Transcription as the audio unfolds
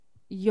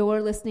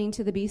You're listening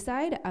to The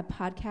B-Side, a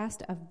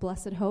podcast of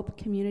Blessed Hope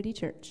Community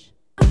Church.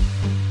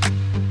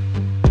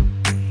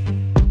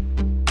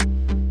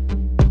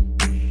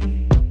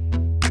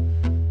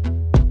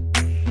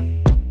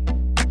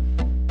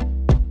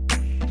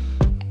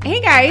 Hey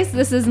guys,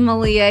 this is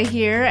Malia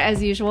here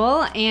as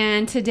usual,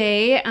 and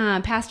today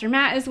Pastor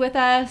Matt is with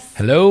us.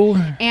 Hello.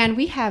 And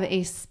we have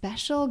a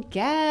special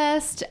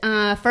guest.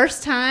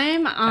 First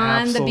time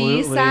on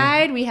Absolutely. The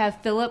B-Side, we have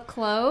Philip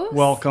Close.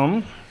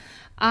 Welcome.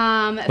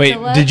 Wait,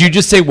 Philip, did you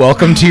just say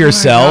welcome to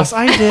yourself? Yes,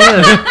 I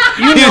did.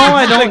 You know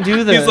I don't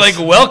do this. He's like,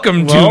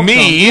 welcome to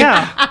me.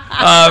 Yeah.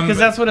 Because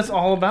that's what it's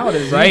all about,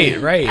 isn't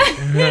it? Right.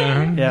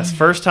 Yes,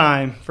 first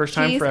time for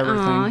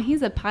everything.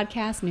 He's a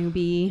podcast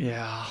newbie.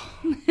 Yeah.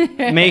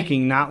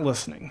 Making, not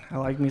listening. I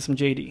like me some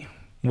JD.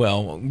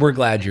 Well, we're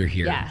glad you're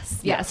here.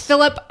 Yes.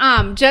 Philip,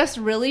 just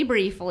really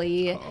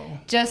briefly,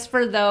 just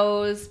for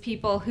those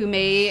people who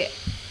may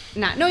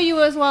not know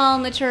you as well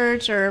in the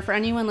church, or for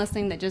anyone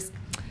listening that just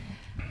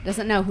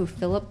doesn't know who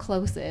Philip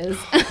Close is,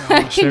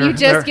 can you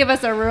just give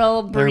us a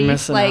real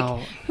brief, like,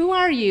 out. who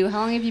are you? How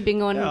long have you been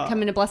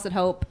coming to Blessed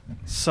Hope?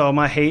 So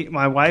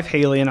my wife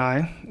Haley and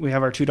I, we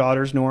have our two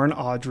daughters, Nora and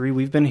Audrey.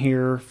 We've been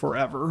here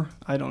forever.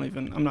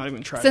 I'm not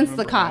even trying. Since to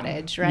the remember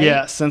cottage, right?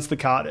 Yeah, since the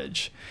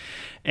cottage.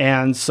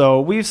 And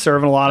so we've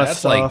served a lot of That's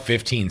stuff. like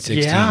 15,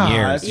 16 Yeah,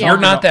 years. yeah. You're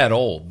not that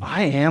old.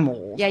 I am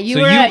old. Yeah, you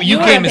So were. you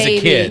were came a as a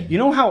baby. kid. You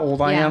know how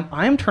old I Yeah. am?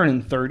 I am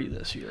turning 30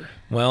 this year.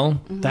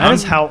 Well, That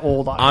is how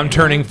old I am. I'm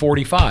turning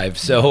 45,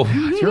 so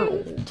You're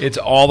old. it's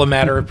all a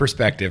matter of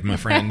perspective, my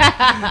friend.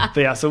 But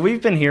yeah, so we've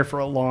been here for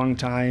a long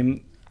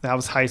time. That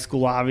was high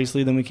school,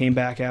 obviously. Then we came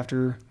back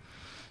after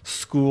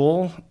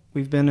school.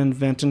 We've been in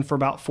Vinton for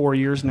about 4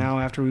 years now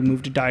after we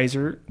moved to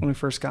Dysart when we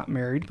first got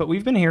married. But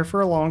we've been here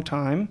for a long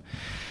time.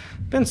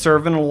 Been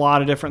serving a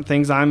lot of different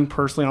things. I'm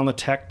personally on the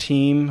tech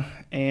team.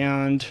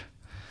 And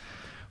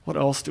what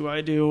else do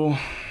I do?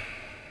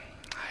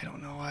 I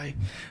don't know. I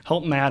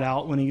help Matt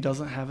out when he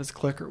doesn't have his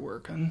clicker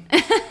working.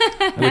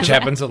 Which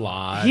happens a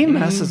lot. He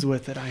messes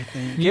with it, I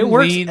think. You It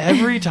works lead-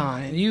 every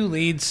time. You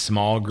lead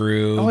small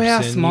groups. Oh, yeah,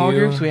 and small you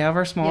groups. We have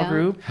our small Yeah.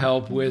 group.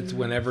 help with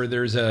whenever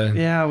there's a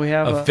Yeah, we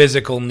have a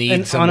physical need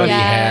an somebody unaff-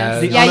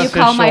 has. The Yeah, you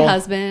call my unofficial-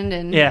 husband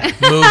and Yeah.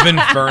 Moving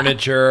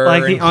furniture,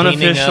 Like the and cleaning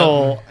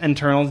unofficial up.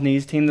 internals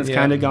needs team that's Yeah.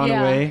 kind of gone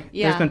Yeah, away.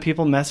 yeah. There's been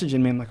people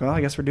messaging me. I'm like, well,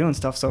 I guess we're doing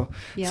stuff. So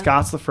Yeah.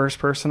 Scott's the first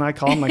person I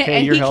call. I'm like, hey,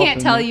 And you're he helping.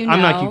 can't tell me. you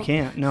I'm like, no. you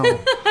can't. No.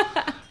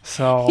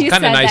 So He Kinda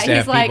said nice that. to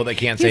He's have people that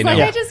can't say he's no. Like,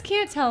 Yeah. I just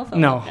can't tell Philip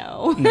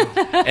No. no.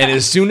 And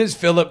as soon as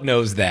Philip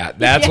knows that's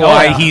Yeah.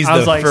 why Oh, yeah. he's I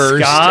was the like,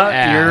 first Scott,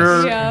 ask.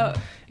 you're- Yeah.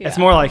 it's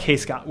more like, hey,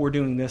 Scott, we're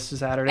doing this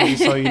Saturday,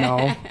 so you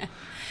know.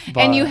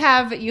 And you But-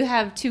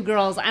 have two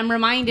girls. I'm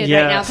reminded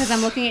right now because Yes.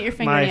 I'm looking at your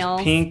fingernails.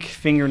 My pink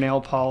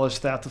fingernail polish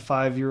that the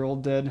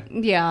 5-year-old did.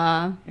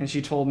 Yeah. And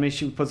she told me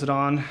she puts it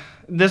on.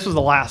 This was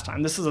the last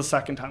time. This is the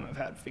second time I've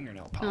had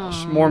fingernail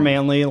polish. More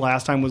manly.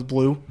 Last time was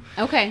blue.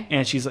 Okay.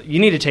 And she's like, you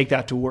need to take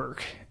that to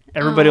work.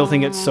 Everybody will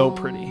think it's so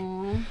pretty.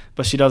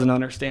 But she doesn't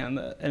understand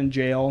that in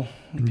jail,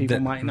 people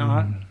might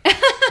not.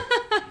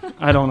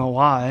 I don't know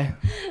why.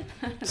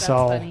 That's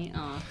So, funny.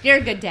 Aw. You're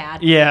a good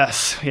dad.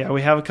 yes. Yeah,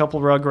 we have a couple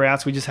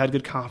Rugrats. We just had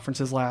good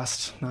conferences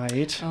last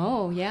night.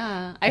 Oh,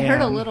 yeah. I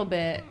heard a And little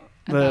bit.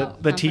 The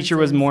about teacher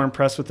was conferences. more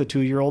impressed with the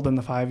 2-year-old than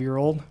the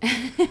 5-year-old.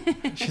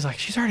 She's like,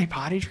 she's already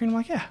potty trained. I'm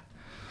like, yeah.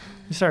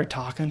 We started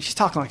talking. She's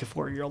talking like a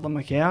 4-year-old. I'm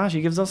like, yeah.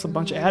 She gives us a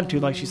bunch of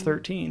attitude like she's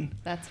 13.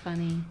 That's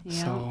funny.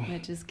 Yeah. So-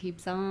 It just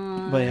keeps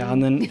on. But yeah,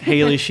 and then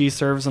Haley, she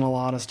serves in a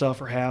lot of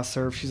stuff or has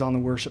served. She's on the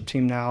worship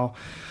team now,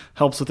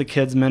 helps with the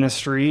kids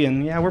ministry.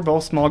 And yeah, we're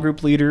both small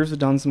group leaders. We've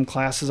done some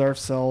classes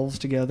ourselves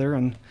together.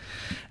 And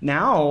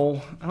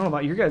now, I don't know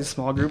about your guys'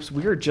 small groups.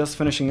 We are just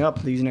finishing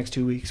up these next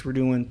 2 weeks. We're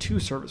doing 2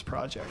 service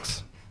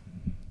projects.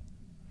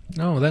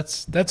 No,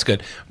 that's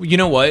good. You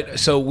know what?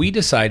 So we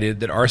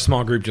decided that our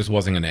small group just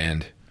wasn't going to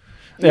end.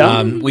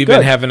 Yeah, We've good.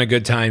 been having a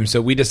good time, so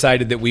we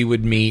decided that we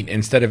would meet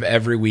instead of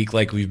every week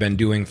like we've been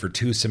doing for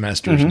 2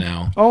 semesters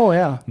now. Oh,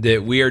 yeah.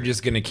 That we are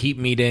just going to keep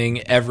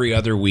meeting every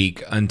other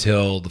week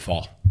until the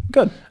fall.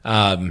 Good.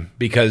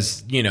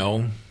 Because,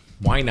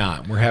 why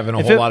not? We're having a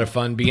If whole it- lot of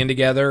fun being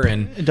together,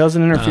 and It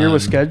doesn't interfere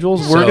with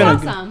schedules. so- We're going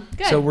to. Awesome.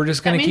 Good. So we're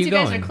just gonna That means keep you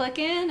guys going. are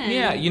clicking. And,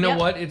 yeah, you know Yep.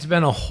 what? It's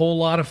been a whole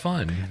lot of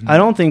fun. I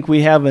don't think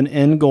we have an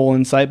end goal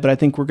in sight, but I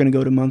think we're going to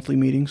go to monthly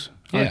meetings.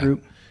 Our Yeah.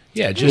 group.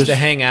 Yeah, just to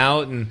hang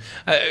out and,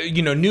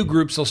 new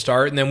groups will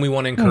start, and then we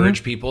want to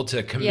encourage people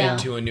to commit Yeah.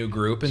 to a new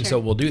group, and Sure. so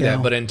we'll do Yeah.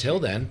 that. But until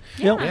then,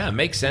 Yep. yeah, it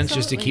makes sense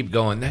just to Absolutely. keep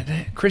going. That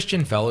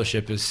Christian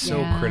fellowship is so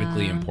Yeah.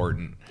 critically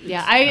important.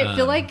 Yeah, I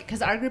feel like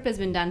because our group has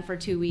been done for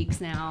 2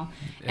 weeks now,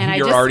 and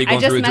You're I already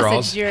just going through messaged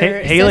withdrawals? your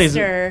Haley's-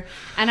 sister,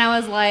 and I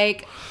was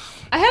like,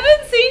 I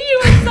haven't seen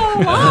you in so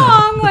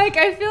long. Like,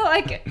 I feel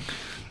like,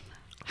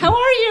 how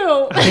are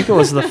you? I think it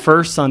was the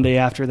first Sunday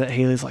after that.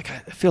 Haley's like,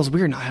 it feels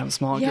weird not having a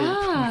small group.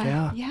 I'm like,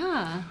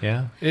 Yeah.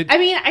 Yeah. I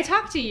mean, I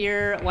talk to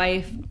your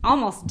wife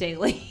almost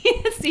daily.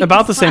 It seems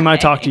About the same I like.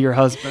 talk to your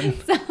husband.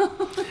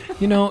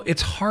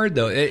 It's hard,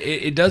 though.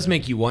 It does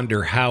make you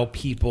wonder how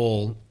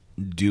people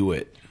do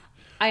it.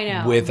 I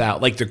know.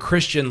 without, like the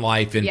Christian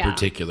life in Yeah.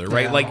 particular,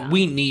 right? Yeah. Like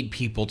we need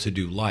people to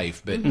do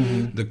life, but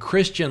the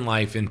Christian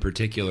life in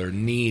particular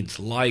needs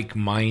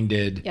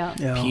like-minded Yeah.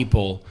 Yeah.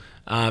 people.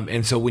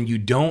 And so when you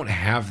don't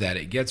have that,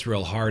 it gets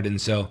real hard. And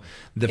so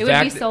the It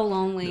fact would be so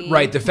lonely.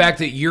 right, the fact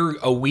that you're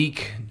a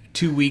week,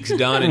 2 weeks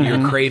done and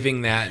you're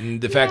craving that, and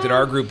the fact that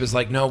our group is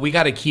like, no, we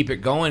got to keep it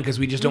going because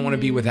we just don't want to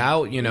be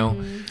without,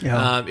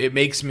 Yeah. it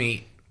makes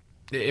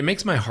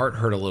my heart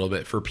hurt a little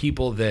bit for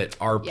people that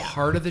are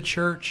part of the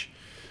church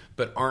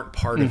but aren't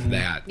part of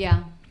that.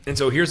 Yeah. And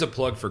so here's a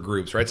plug for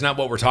groups, right? It's not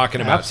what we're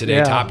talking about today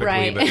Yeah. topically,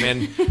 Right. but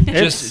man,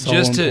 It's just so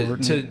just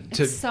important.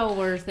 to It's so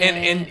worth it.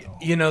 and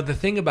the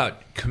thing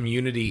about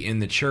community in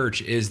the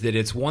church is that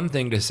it's one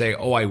thing to say,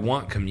 "Oh, I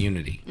want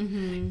community."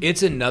 Mm-hmm.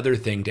 It's another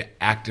thing to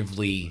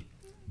actively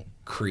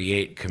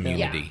create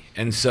community.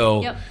 Yeah. And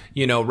so,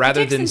 Yep.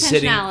 rather takes than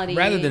sitting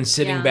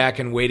intentionality. Yeah. back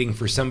and waiting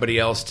for somebody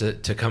else to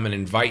come and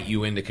invite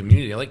you into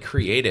community, like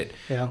create it.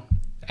 Yeah.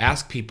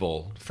 Ask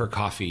people for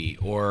coffee,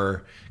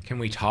 or can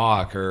we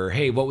talk, or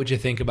hey, what would you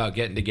think about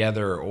getting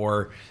together,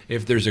 or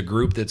if there's a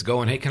group that's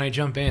going, hey, can I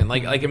jump in?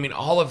 Like I mean,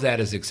 all of that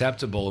is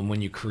acceptable, and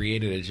when you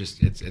create it,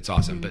 it's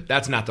awesome. But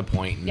that's not the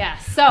point. Yeah,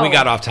 so we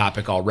got off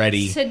topic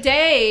already.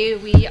 Today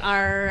we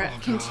are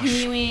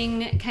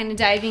continuing, kind of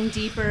diving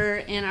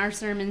deeper in our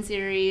sermon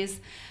series.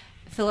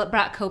 Philip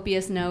brought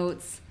copious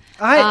notes.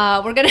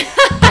 We're gonna.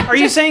 Are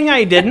you saying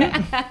I didn't?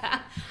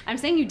 I'm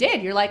saying you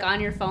did. You're like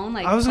on your phone,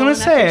 like I was going gonna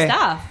to say say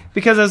stuff.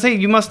 because I was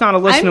saying you must not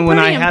have listened I'm when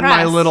I pretty had my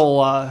impressed.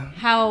 little.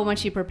 How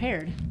much you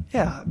prepared?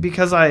 Yeah,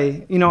 because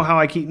I, how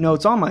I keep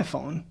notes on my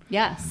phone.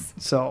 Yes.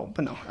 So,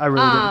 but no, I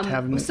really didn't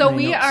have any. So any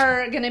we notes.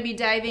 are going to be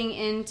diving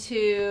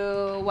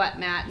into what,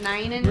 Matt?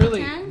 9 and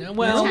Really, 10?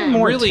 well, 10.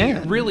 more really,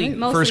 10, really, right?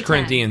 Mostly 1 10.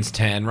 Corinthians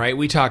 10, right?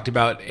 We talked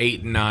about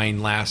 8 and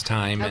 9 last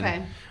time, Okay.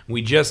 and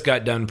we just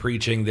got done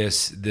preaching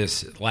this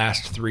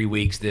last 3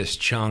 weeks, this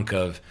chunk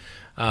of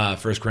 1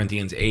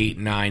 Corinthians 8,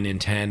 9, and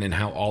 10, and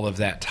how all of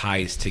that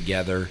ties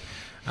together.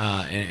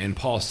 And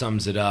Paul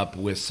sums it up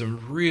with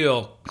some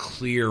real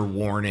clear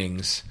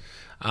warnings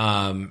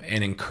and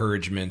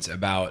encouragements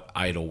about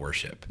idol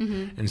worship.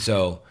 And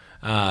so,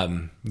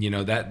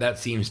 that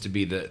seems to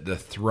be the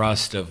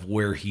thrust of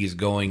where he's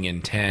going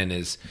in 10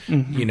 is,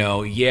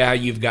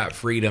 you've got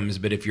freedoms,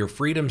 but if your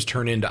freedoms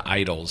turn into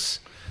idols,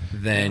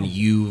 then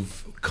you've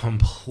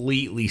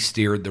completely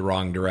steered the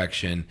wrong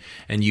direction,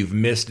 and you've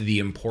missed the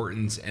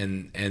importance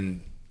and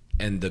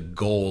the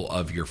goal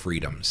of your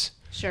freedoms.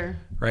 Sure.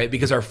 Right?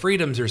 Because our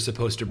freedoms are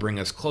supposed to bring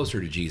us closer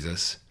to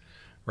Jesus,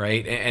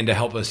 right? And to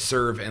help us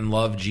serve and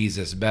love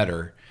Jesus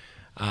better,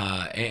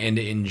 and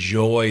to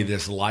enjoy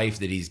this life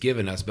that he's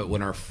given us. But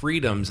when our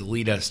freedoms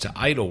lead us to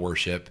idol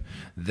worship,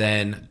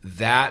 then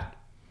that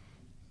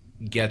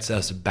gets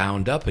us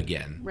bound up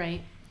again.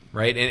 Right.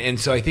 Right. And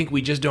so I think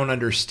we just don't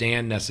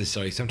understand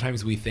necessarily.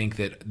 Sometimes we think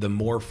that the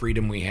more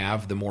freedom we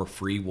have, the more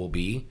free we'll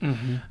be.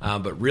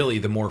 But really,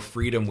 the more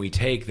freedom we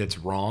take that's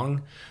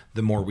wrong,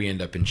 the more we end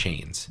up in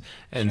chains.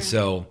 And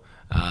so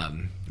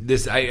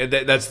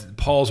that's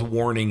Paul's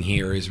warning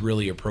here is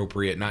really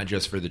appropriate, not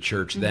just for the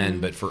church then,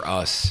 but for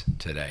us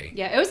today.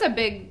 Yeah, it was a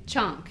big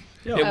chunk.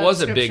 It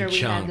was a big scripture we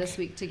chunk. had this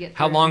week to get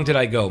How through. long did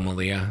I go,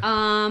 Malia?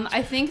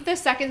 I think the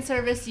second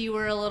service you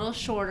were a little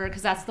shorter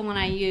because that's the one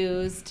I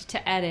used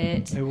to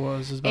edit. It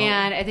was about.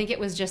 And I think it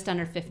was just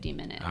under 50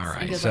 minutes. All I think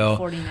right. it was So like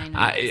 49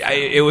 minutes.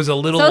 it was a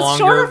little so it's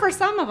longer. shorter for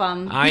some of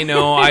them. I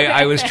know.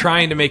 I was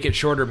trying to make it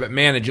shorter, but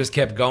man, it just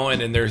kept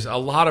going, and there's a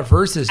lot of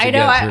verses to I know.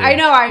 get through. I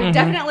know. I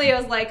definitely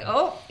was like,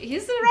 oh,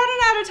 he's running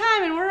out of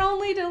time, and we're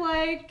only to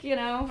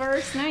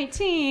verse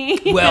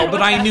 19. Well,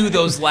 but I knew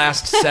those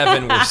last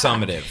 7 were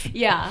summative.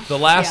 Yeah. The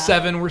last yeah.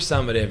 7 were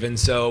summative, and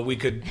so we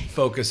could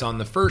focus on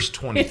the first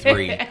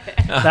 23.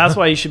 That's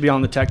why you should be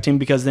on the tech team,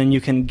 because then you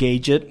can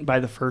gauge it by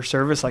the first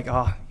service. Like,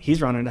 oh,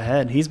 he's running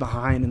ahead, he's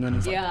behind, and then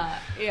it's like,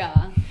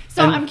 Yeah.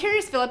 So And- I'm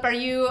curious, Philip, are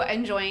you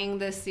enjoying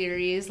this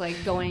series,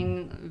 like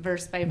going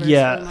verse by verse for the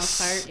yes,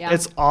 most part? Yeah.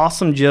 it's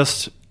awesome.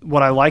 Just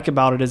what I like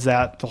about it is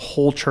that the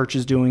whole church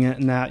is doing it,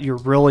 and that you're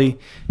really,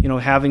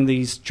 having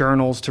these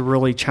journals to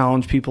really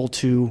challenge people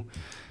to,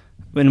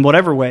 in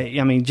whatever way.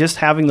 I mean, just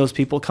having those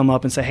people come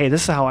up and say, hey,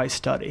 this is how I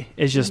study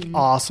is just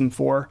awesome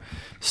for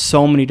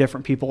so many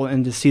different people,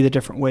 and to see the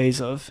different ways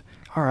of,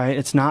 all right,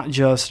 it's not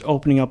just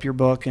opening up your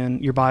book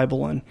and your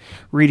Bible and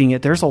reading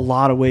it. There's a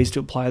lot of ways to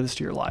apply this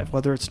to your life,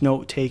 whether it's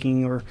note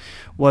taking or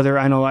whether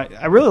I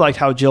really liked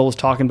how Jill was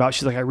talking about.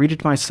 She's like, I read it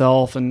to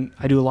myself and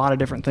I do a lot of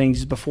different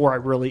things before I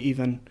really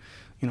even,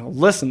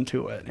 listen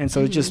to it. And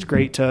so it's just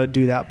great to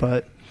do that.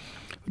 But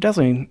we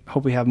definitely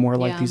hope we have more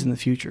like Yeah. these in the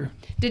future.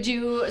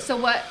 So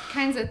what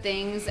kinds of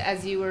things,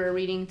 as you were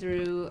reading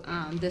through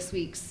this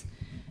week's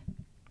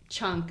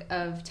chunk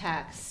of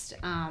text,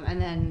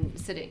 and then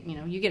sitting,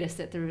 you get to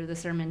sit through the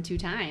sermon 2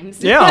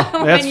 times. Yeah,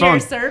 when that's you're fun.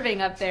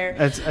 serving up there.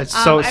 It's I'm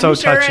so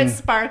sure touching. it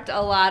sparked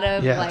a lot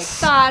of Yes.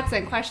 thoughts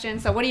and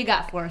questions. So what do you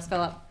got for us,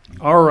 Philip?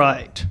 All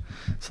right.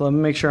 So let me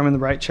make sure I'm in the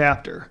right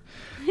chapter.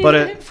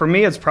 But for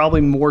me, it's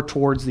probably more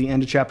towards the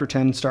end of chapter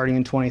 10, starting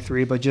in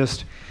 23. But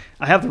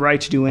I have the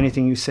right to do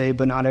anything you say,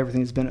 but not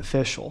everything is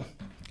beneficial.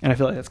 And I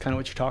feel like that's kind of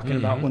what you're talking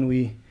about when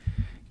we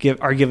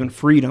are given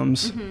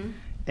freedoms.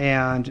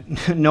 And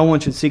no one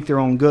should seek their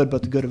own good,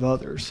 but the good of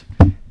others.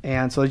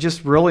 And so it's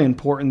just really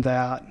important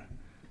that,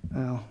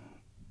 down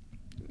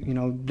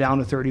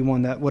to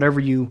 31, that whatever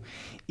you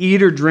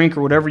eat or drink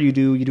or whatever you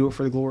do it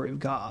for the glory of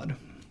God.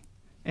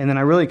 And then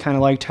I really kind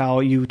of liked how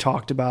you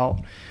talked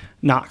about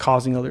not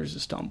causing others to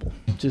stumble.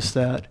 Just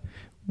that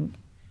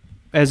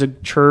as a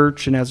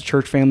church and as a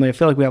church family, I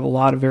feel like we have a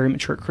lot of very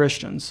mature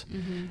Christians.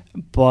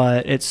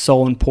 But it's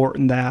so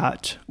important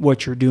that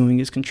what you're doing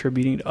is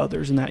contributing to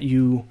others and that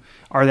you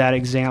are that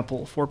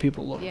example for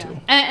people to look to.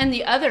 And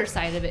the other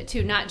side of it,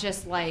 too, not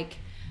just like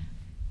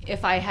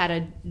if I had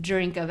a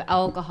drink of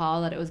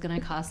alcohol that it was going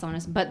to cause someone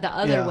else, but the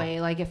other way,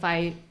 like if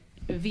I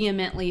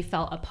vehemently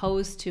felt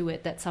opposed to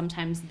it, that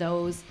sometimes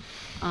those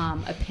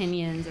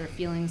opinions or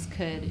feelings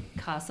could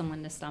cause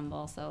someone to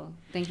stumble. So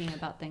thinking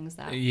about things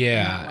that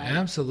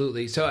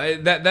absolutely. So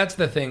that's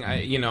the thing.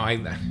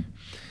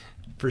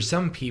 For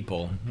some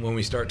people, when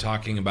we start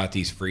talking about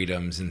these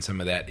freedoms and some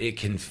of that, it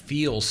can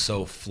feel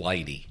so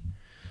flighty,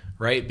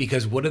 right?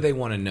 Because what do they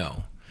want to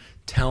know?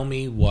 Tell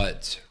me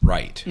what's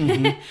right.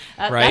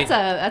 Right?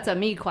 That's a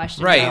me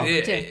question. Right.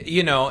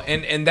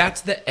 And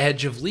that's the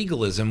edge of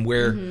legalism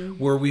where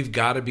we've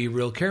got to be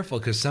real careful,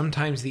 because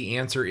sometimes the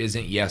answer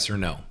isn't yes or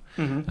no.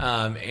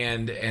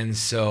 And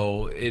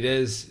so it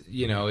is,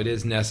 it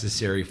is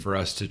necessary for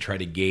us to try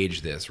to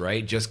gauge this,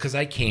 right? Just because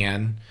I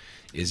can,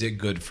 is it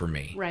good for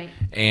me? Right.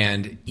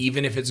 And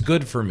even if it's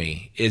good for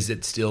me, is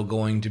it still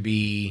going to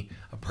be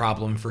a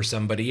problem for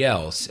somebody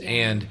else?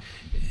 And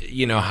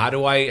how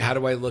do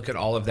I look at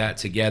all of that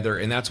together?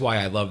 And that's why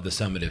I love the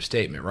summative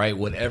statement, right?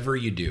 Whatever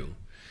you do,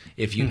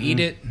 if you eat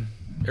it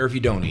or if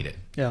you don't eat it,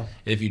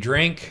 if you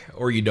drink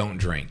or you don't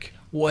drink,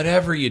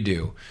 whatever you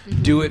do,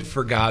 do it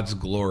for God's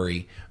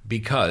glory.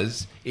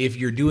 Because if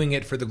you're doing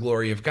it for the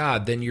glory of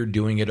God, then you're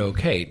doing it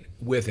okay,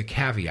 with a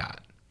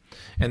caveat.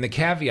 And the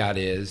caveat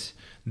is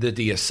that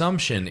the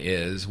assumption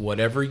is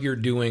whatever you're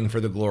doing for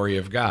the glory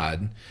of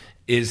God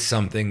is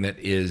something that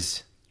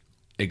is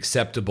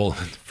acceptable in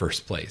the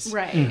first place.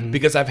 Right.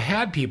 Because I've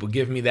had people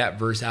give me that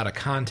verse out of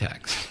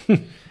context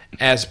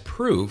as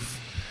proof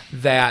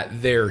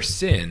that their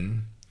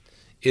sin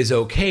is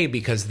okay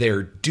because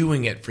they're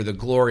doing it for the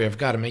glory of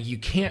God. I mean, you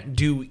can't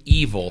do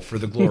evil for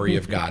the glory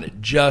of God. It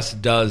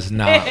just does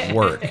not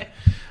work.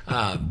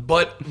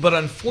 But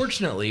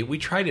unfortunately, we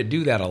try to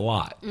do that a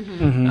lot.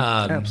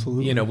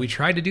 Absolutely. We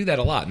try to do that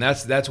a lot. And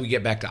that's we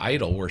get back to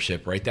idol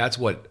worship, right? That's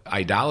what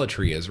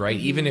idolatry is, right?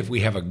 Even if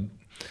we have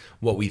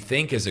what we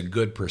think is a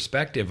good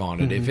perspective on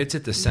it, if it's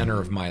at the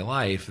center of my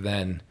life,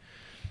 then,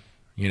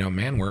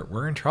 man,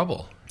 we're in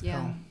trouble.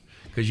 Yeah.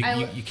 Because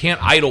you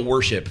can't idol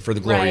worship for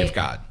the glory of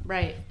God.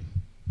 Right.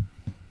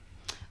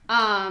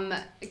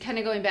 Kind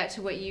of going back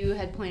to what you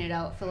had pointed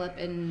out, Philip,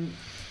 in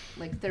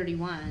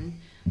 31,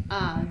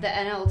 the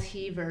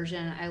NLT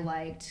version I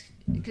liked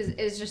because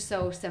it's just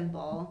so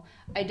simple.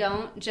 I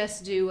don't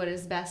just do what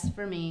is best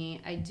for me.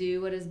 I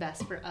do what is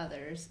best for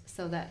others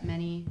so that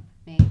many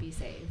may be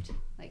saved.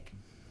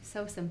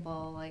 So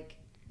simple.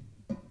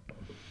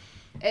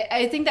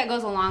 I think that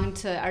goes along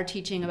to our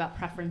teaching about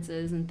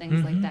preferences and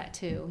things like that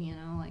too.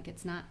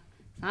 It's not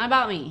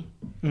about me.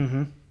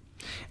 And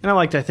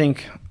I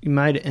think you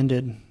might have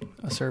ended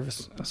a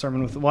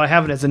sermon with, well, I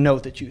have it as a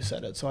note that you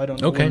said it, so I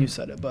don't know when you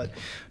said it, but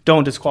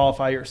don't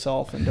disqualify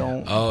yourself and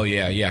don't. Oh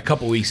yeah. A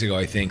couple weeks ago,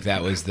 I think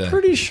that was the.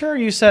 Pretty sure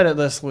you said it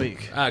this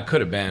week.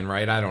 Could have been,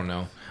 right? I don't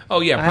know.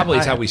 Oh yeah, probably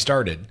is how we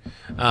started,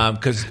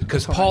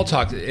 because Paul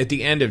talked at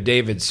the end of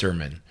David's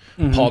sermon.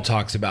 Paul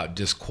talks about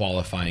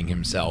disqualifying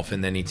himself,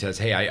 and then he says,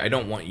 hey, I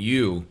don't want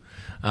you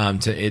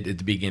at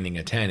the beginning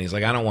of 10. He's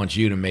like, I don't want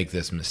you to make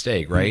this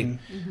mistake, right?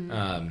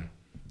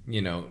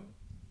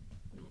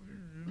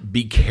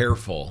 Be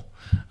careful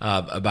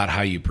about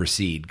how you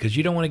proceed, because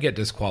you don't want to get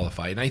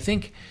disqualified. And I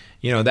think,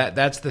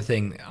 that's the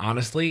thing.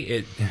 Honestly,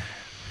 it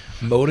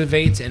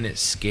motivates and it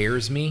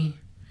scares me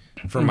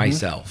for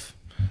myself.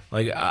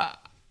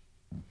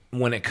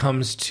 When it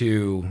comes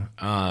to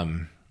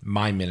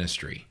my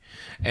ministry.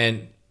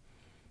 And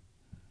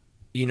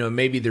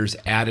maybe there's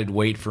added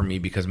weight for me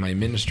because my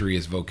ministry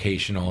is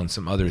vocational and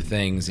some other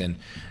things. And,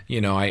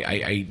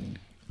 I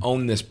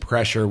own this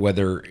pressure,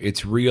 whether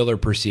it's real or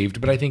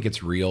perceived, but I think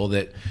it's real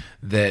that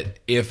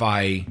if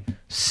I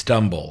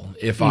stumble,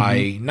 if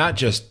I not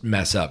just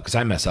mess up, because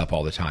I mess up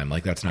all the time,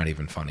 that's not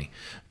even funny,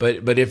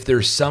 but if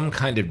there's some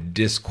kind of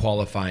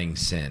disqualifying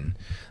sin,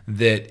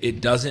 that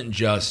it doesn't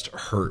just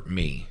hurt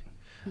me.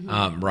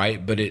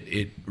 Right, but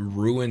it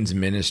ruins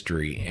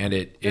ministry, and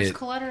it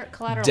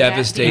collateral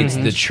devastates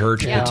the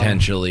church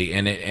potentially,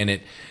 and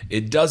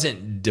it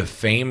doesn't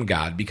defame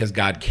God, because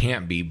God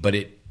can't be, but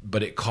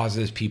it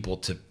causes people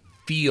to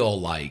feel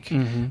like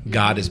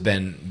God has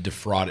been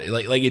defrauded.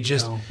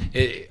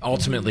 It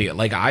ultimately,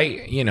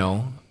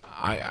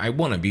 I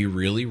want to be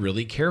really,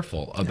 really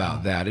careful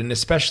about that, and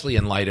especially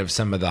in light of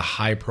some of the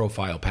high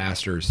profile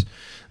pastors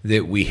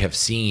that we have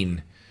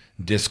seen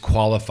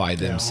disqualify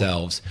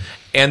themselves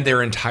and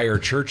their entire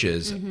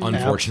churches,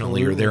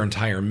 unfortunately, or their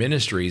entire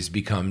ministries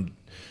become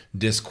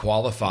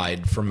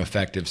disqualified from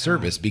effective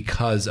service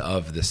because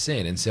of the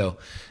sin. And so,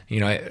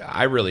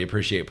 I really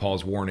appreciate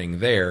Paul's warning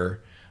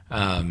there.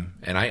 And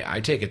I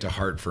take it to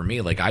heart for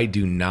me. Like, I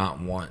do not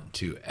want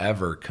to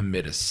ever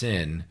commit a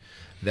sin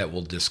that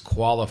will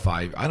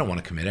disqualify. I don't want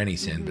to commit any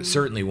sin, but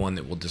certainly one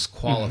that will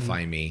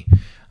disqualify me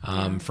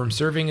from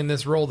serving in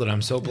this role that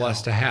I'm so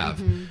blessed to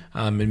have,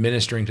 and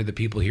ministering to the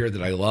people here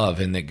that I love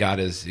and that God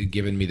has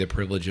given me the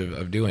privilege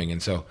of doing.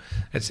 And so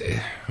I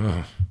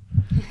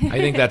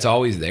think that's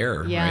always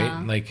there, Yeah.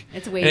 right? Like,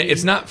 It's weighty.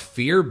 it's not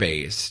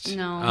fear-based,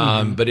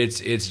 No. but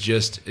it's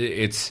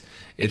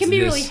It can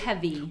be really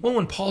heavy. Well,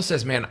 when Paul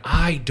says, man,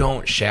 I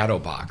don't shadow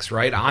box,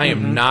 right? I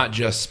am not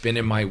just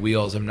spinning my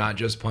wheels. I'm not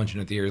just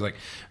punching at the ears. Like,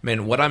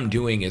 man, what I'm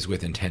doing is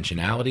with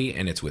intentionality,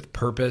 and it's with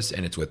purpose,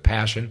 and it's with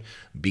passion,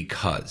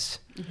 because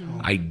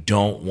I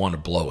don't want to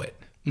blow it.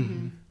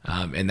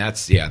 And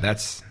that's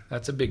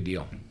a big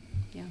deal.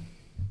 Yeah.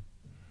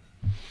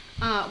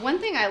 One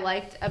thing I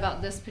liked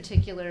about this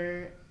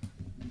particular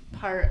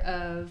part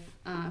of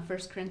 1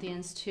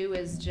 Corinthians 2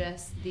 is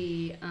just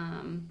the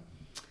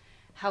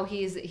how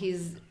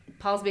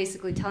Paul's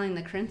basically telling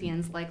the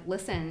Corinthians, like,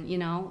 listen,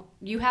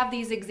 you have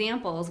these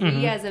examples.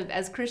 We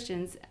as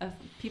Christians, of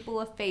people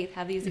of faith,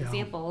 have these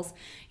examples,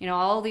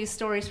 all these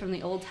stories from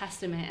the Old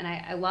Testament. And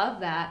I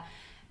love that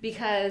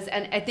because,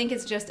 and I think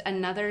it's just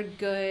another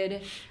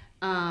good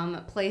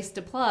place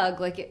to plug.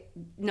 Like,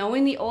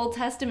 knowing the Old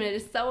Testament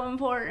is so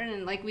important.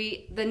 And like,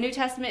 the New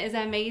Testament is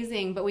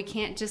amazing, but we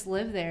can't just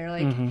live there.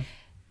 Like,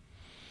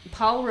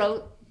 Paul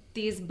wrote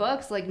these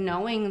books, like,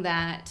 knowing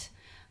that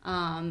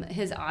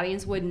his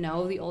audience would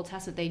know the Old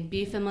Testament. They'd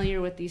be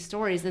familiar with these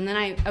stories. And then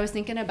I was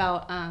thinking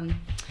about,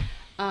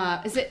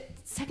 is it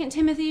 2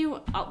 Timothy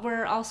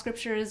where all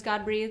scripture is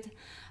God-breathed?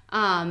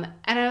 And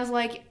I was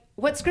like,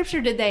 what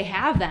scripture did they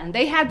have then?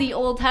 They had the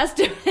Old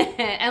Testament.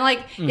 And like,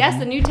 yes,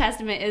 the New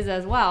Testament is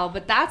as well,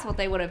 but that's what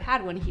they would have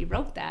had when he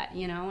wrote that,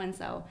 and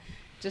so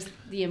just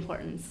the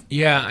importance.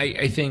 Yeah,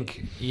 I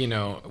think,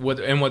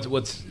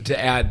 what's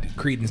to add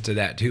credence to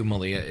that too,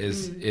 Malia,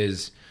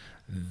 is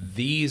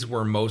these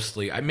were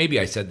mostly, maybe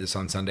I said this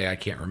on Sunday, I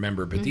can't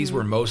remember, but these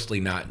were mostly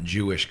not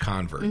Jewish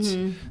converts.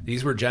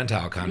 These were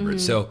Gentile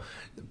converts. So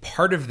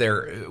part of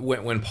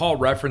when Paul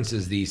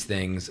references these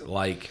things,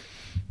 like,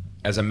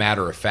 as a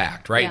matter of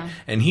fact, right? Yeah.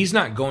 And he's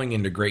not going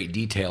into great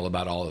detail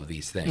about all of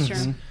these things.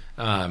 Sure.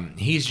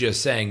 He's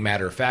just saying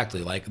matter of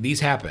factly, like,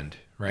 these happened,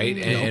 right?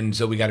 And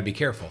so we got to be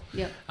careful.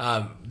 Yep.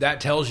 That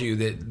tells you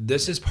that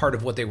this is part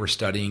of what they were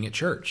studying at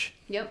church.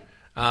 Yep.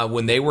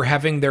 When they were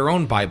having their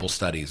own Bible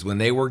studies, when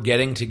they were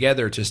getting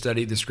together to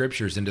study the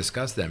scriptures and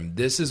discuss them,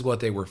 this is what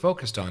they were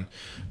focused on,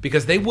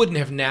 because they wouldn't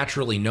have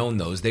naturally known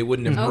those. They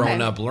wouldn't have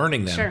grown up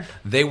learning them. Sure.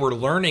 They were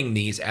learning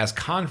these as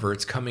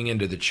converts coming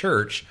into the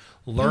church,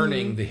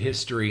 learning the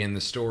history and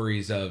the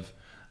stories of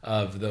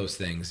those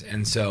things.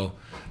 And so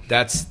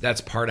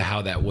that's part of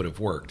how that would have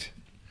worked.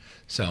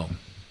 So,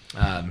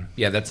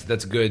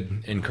 that's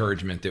good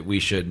encouragement that we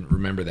should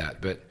remember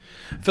that. But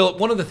Philip,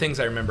 one of the things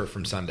I remember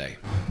from Sunday,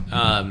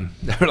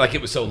 like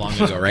it was so long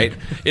ago, right?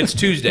 It's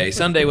Tuesday.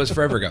 Sunday was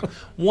forever ago.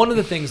 One of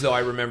the things, though, I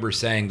remember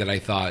saying that I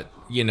thought,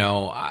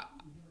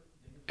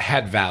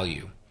 had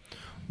value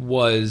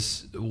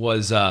was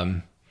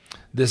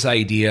this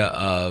idea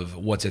of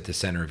what's at the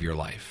center of your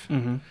life.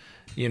 And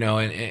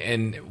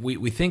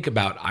we think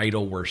about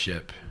idol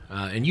worship.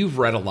 And you've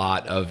read a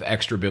lot of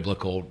extra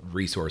biblical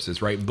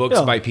resources, right? Books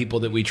by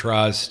people that we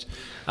trust.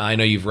 I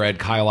know you've read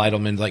Kyle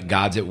Idleman's, like,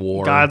 God's at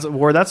War. God's at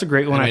War, that's a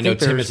great one. And I know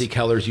Timothy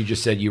Keller's, you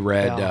just said you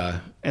read.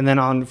 Yeah. And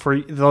then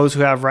for those who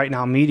have Right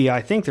Now Media,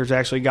 I think there's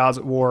actually God's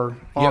at War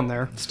on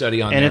there.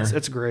 Study on and there. And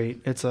it's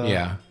great.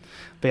 Yeah.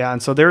 But yeah,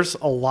 and so there's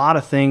a lot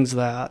of things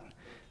that,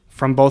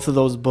 from both of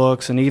those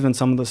books and even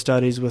some of the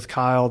studies with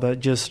Kyle, that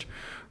just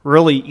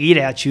really eat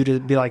at you to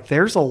be like,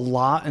 there's a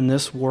lot in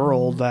this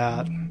world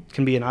that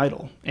can be an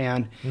idol.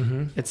 And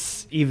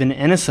it's even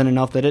innocent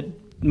enough that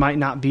it might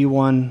not be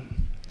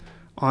one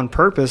on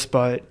purpose,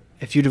 but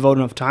if you devote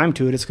enough time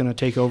to it, it's going to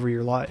take over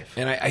your life.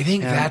 And I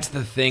think that's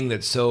the thing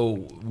that's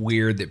so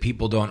weird that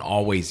people don't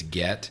always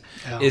get,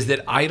 is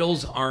that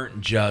idols aren't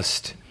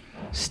just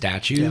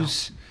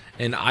statues,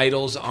 and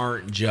idols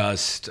aren't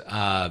just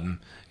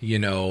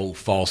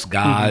false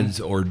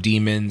gods or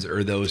demons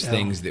or those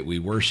things that we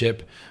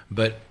worship,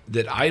 but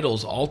that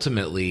idols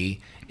ultimately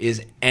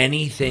is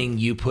anything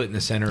you put in the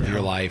center of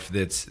your life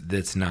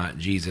that's not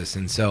Jesus.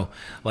 And so,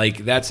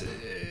 like, that's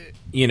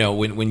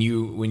when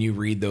you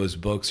read those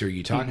books or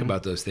you talk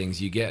about those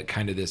things, you get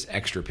kind of this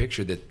extra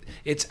picture that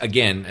it's,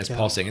 again, as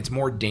Paul's saying, it's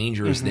more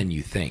dangerous than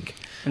you think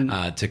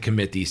to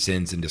commit these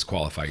sins and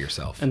disqualify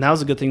yourself. And that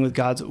was a good thing with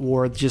God's at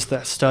War, just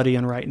that study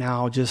and Right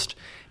Now, just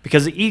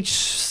because each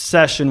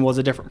session was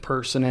a different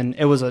person and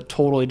it was a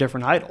totally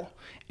different idol.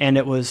 And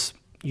it was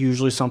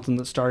usually something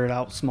that started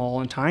out small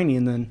and tiny,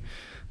 and then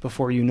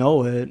before you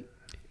know it,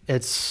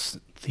 it's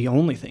the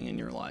only thing in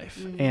your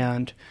life.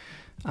 And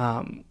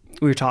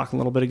we were talking a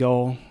little bit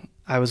ago,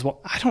 I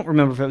don't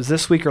remember if it was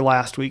this week or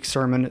last week's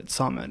sermon at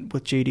Summit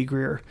with J.D.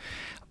 Greer,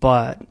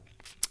 but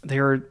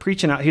he was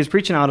preaching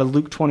out of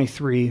Luke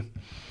 23,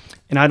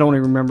 and I don't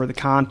even remember the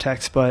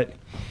context, but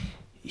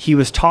he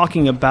was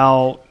talking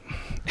about,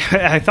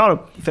 I thought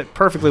it fit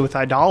perfectly with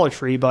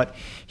idolatry, but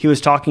he was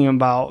talking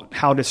about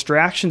how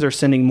distractions are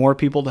sending more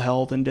people to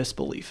hell than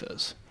disbelief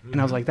is. And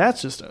I was like,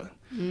 that's just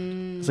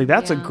it's like,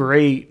 that's a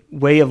great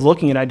way of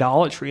looking at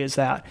idolatry, is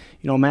that,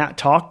 Matt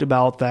talked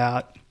about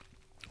that.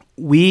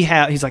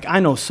 He's like, I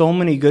know so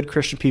many good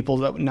Christian people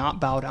that would not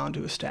bow down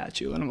to a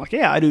statue. And I'm like,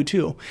 yeah, I do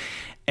too.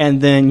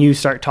 And then you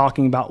start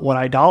talking about what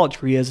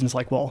idolatry is, and it's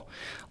like, well,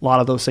 a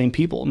lot of those same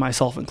people,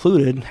 myself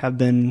included, have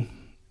done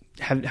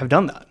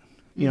that.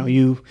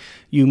 You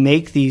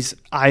make these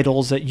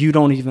idols that you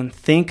don't even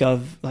think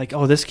of, like,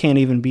 oh, this can't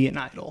even be an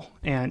idol.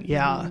 And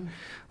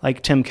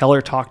like Tim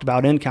Keller talked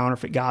about in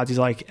Counterfeit Gods, he's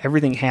like,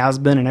 everything has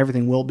been and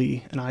everything will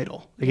be an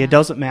idol. Like, it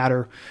doesn't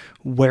matter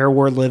where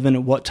we're living,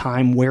 at what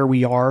time, where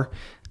we are.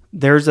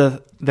 There's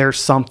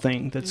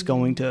something that's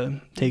going to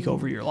take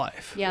over your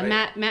life. Yeah,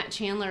 right? Matt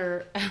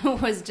Chandler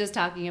was just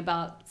talking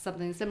about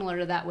something similar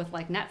to that with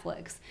like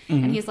Netflix.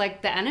 And he's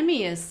like, the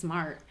enemy is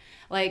smart.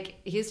 Like,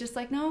 he's just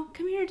like, no,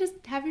 come here, just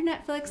have your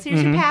Netflix.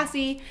 Here's your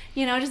passy.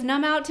 Just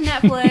numb out to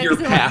Netflix.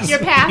 Your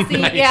passy.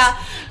 Nice.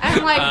 Yeah.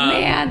 I'm like,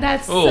 man,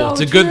 that's so it's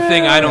a good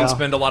thing I don't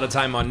spend a lot of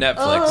time on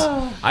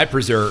Netflix. I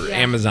preserve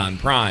Amazon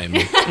Prime,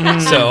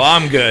 so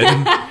I'm good.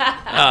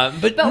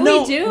 But no,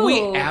 we do.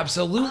 We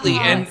absolutely.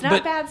 And it's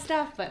not bad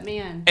stuff, but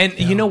man. And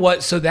you know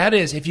what? So that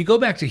is, if you go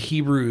back to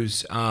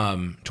Hebrews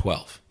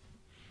 12.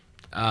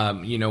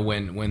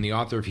 When the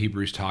author of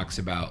Hebrews talks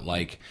about,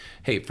 like,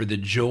 hey, for the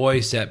joy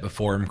set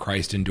before him,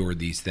 Christ endured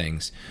these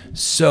things.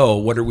 So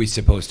what are we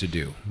supposed to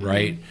do,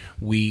 right?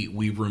 We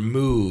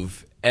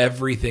remove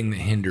everything that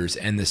hinders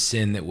and the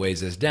sin that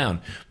weighs us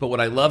down. But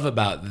what I love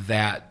about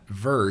that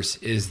verse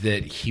is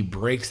that he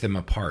breaks them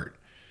apart,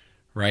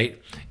 right?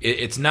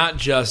 It's not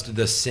just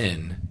the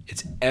sin.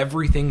 It's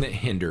everything that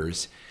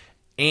hinders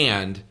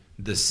and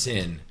the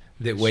sin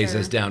that weighs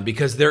us down.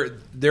 Because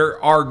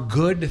there are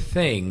good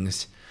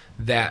things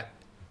that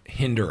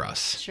hinder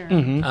us. Sure.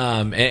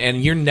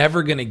 And you're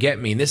never going to get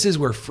me. And this is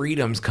where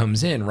freedoms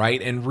comes in,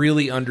 right? And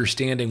really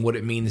understanding what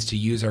it means to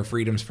use our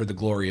freedoms for the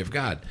glory of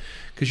God.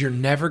 Because you're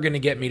never going to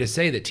get me to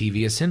say that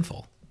TV is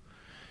sinful.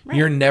 Right.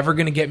 You're never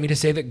going to get me to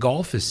say that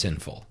golf is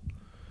sinful.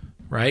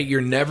 Right?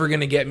 You're never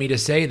going to get me to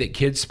say that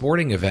kids'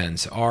 sporting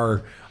events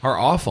are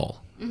awful.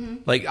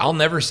 Like, I'll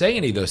never say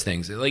any of those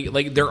things.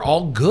 Like they're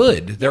all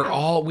good.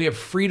 We have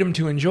freedom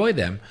to enjoy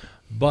them.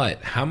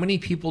 But how many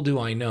people do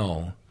I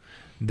know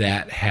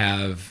that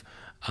have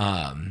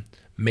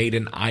made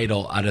an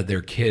idol out of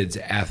their kids'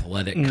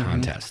 athletic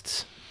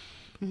contests?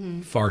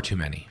 Far too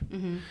many.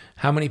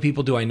 How many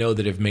people do I know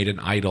that have made an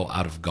idol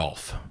out of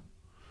golf?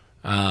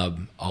 A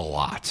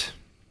lot.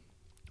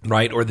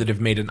 Right? Or that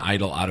have made an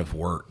idol out of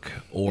work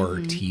or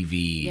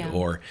TV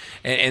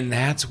and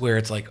that's where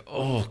it's like,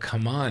 oh,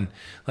 come on.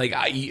 Like,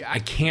 I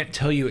can't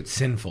tell you it's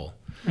sinful,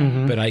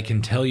 but I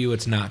can tell you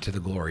it's not to the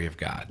glory of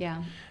God.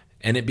 Yeah.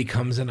 And it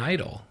becomes an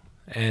idol.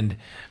 And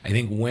I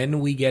think when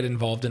we get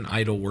involved in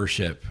idol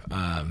worship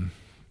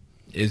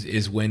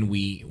is when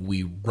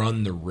we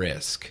run the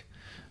risk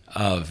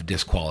of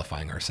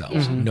disqualifying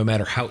ourselves, no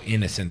matter how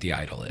innocent the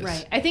idol is.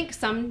 Right. I think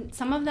some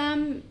of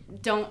them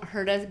don't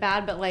hurt as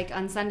bad, but like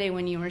on Sunday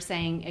when you were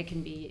saying it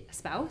can be a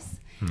spouse,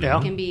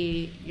 it can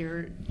be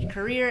your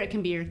career, it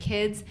can be your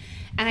kids.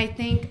 And I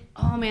think,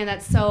 oh man, I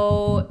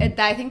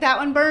think that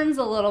one burns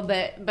a little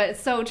bit, but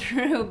it's so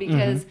true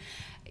because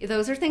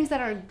those are things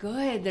that are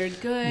good. They're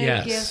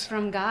good gifts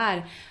from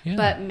God. Yeah.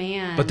 But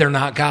man. But they're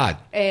not God.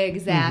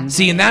 Exactly.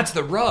 See, and that's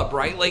the rub,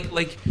 right?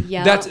 Like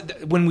that's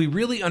when we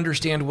really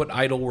understand what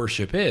idol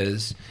worship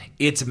is,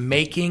 it's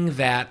making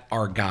that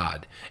our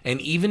God. And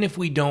even if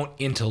we don't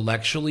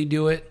intellectually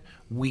do it,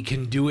 we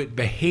can do it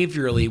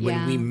behaviorally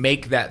when we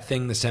make that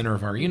thing the center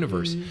of our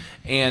universe.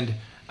 And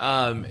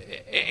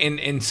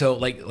so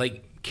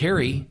like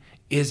Carrie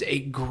is a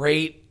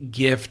great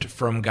gift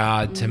from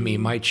God to me,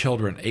 my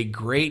children, a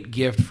great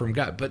gift from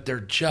God, but they're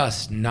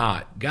just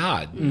not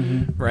God,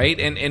 right?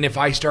 And if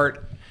I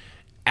start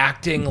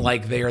acting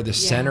like they are the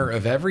center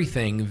of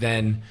everything,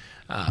 then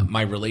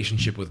my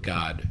relationship with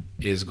God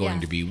is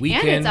going to be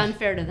weakened. And it's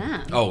unfair to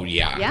them. Oh,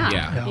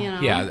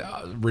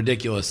 yeah.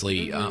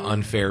 Ridiculously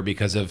unfair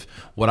because of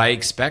what I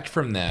expect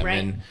from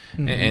them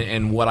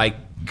and what I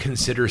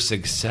consider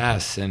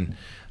success. And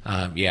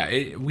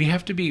we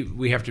have to be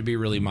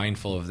really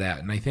mindful of that.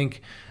 And I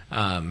think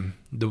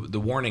the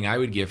warning I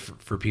would give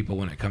for people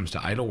when it comes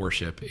to idol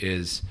worship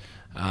is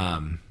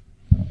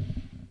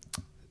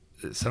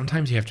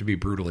sometimes you have to be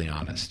brutally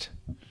honest,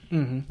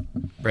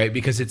 right?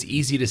 Because it's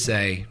easy to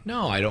say,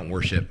 no, I don't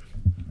worship.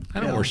 I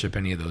don't worship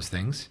any of those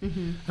things.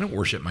 I don't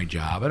worship my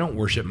job. I don't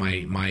worship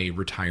my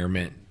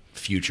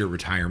future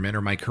retirement,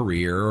 or my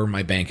career, or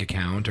my bank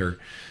account, or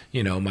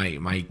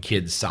my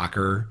kids'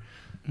 soccer.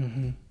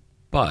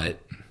 But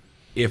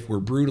if we're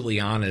brutally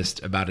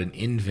honest about an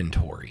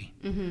inventory,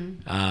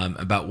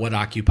 about what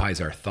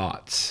occupies our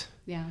thoughts,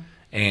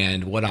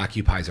 and what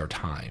occupies our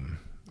time,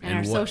 and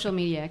our social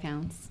media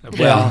accounts.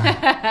 Well,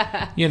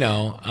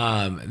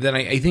 then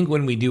I think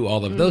when we do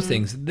all of those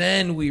things,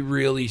 then we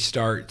really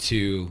start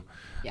to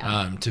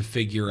to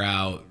figure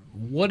out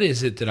what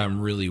is it that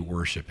I'm really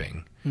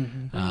worshiping.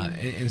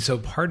 And so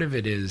part of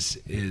it is,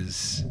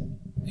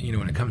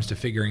 when it comes to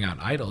figuring out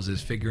idols,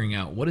 is figuring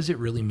out what does it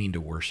really mean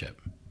to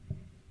worship?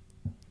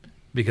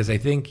 Because I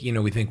think,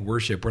 we think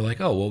worship, we're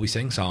like, oh, well, we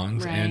sing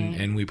songs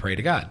and we pray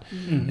to God.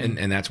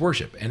 And that's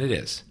worship, and it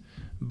is.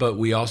 But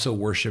we also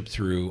worship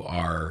through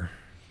our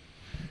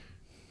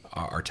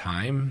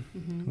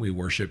time. We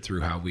worship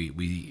through how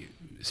we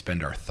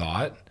spend our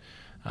thought,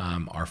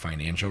 our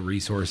financial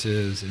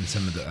resources, and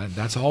some of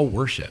that's all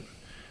worship.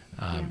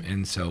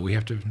 And so we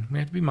have to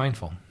be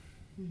mindful.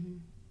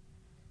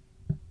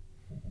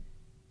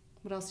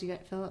 What else do you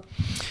got, Philip?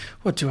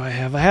 What do I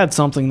have? I had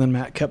something, then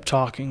Matt kept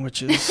talking,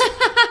 which is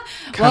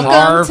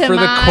Welcome to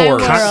my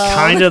world.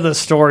 Kind of the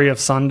story of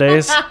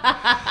Sundays.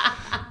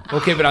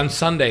 Okay, but on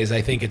Sundays,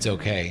 I think it's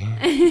okay.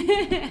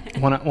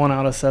 One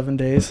out of 7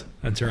 days.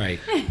 That's right.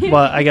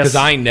 But I guess because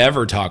I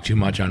never talk too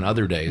much on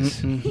other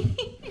days.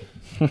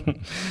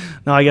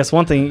 No, I guess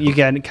one thing you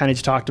kind of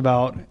just talked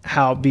about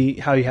how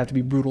you have to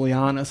be brutally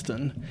honest,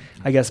 and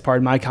I guess part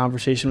of my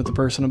conversation with the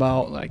person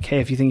about like, hey,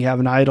 if you think you have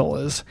an idol,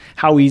 is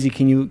how easy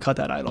can you cut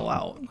that idol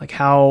out? Like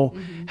how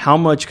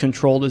much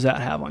control does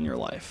that have on your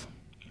life?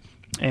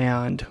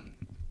 And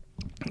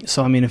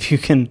so, I mean, if you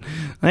can,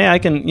 hey, I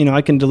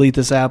can delete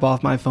this app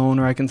off my phone,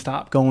 or I can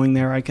stop going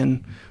there, I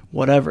can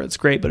whatever, it's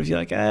great. But if you're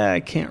like, I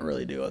can't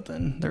really do it,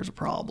 then there's a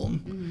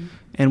problem.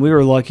 And we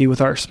were lucky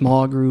with our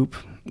small group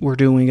we're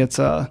doing. It's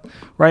a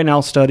right now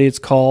study. It's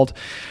called,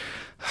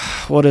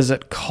 what is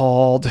it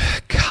called?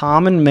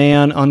 Common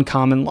Man,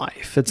 Uncommon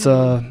Life. It's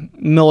a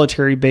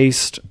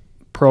military-based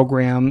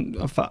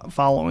program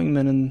following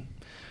men in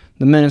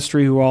the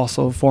ministry who are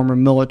also former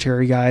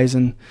military guys.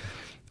 And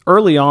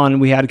early on,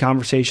 we had a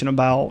conversation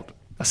about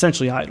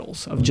essentially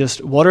idols, of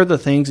just what are the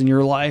things in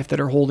your life that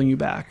are holding you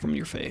back from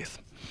your faith.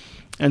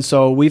 And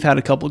so we've had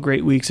a couple of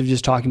great weeks of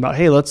just talking about,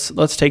 hey,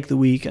 let's take the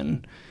week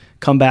and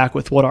come back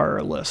with what are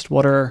our list?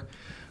 What are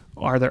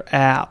there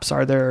apps?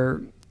 Are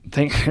there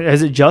things?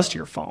 Is it just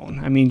your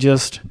phone? I mean,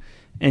 just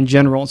in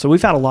general. So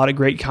we've had a lot of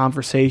great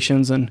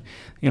conversations, and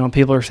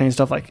people are saying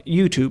stuff like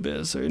YouTube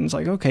is, and it's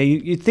like,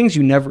 okay, things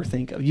you never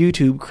think of,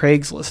 YouTube,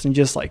 Craigslist, and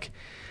just like,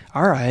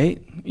 all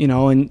right,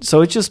 and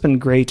so it's just been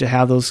great to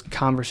have those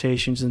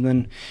conversations, and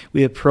then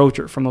we approach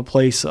it from a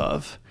place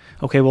of,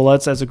 okay, well,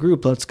 as a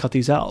group, let's cut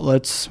these out.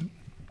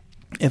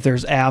 If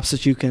there's apps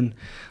that you can,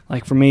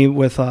 like for me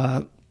with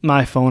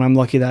my phone, I'm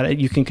lucky that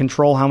you can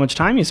control how much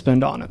time you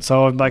spend on it.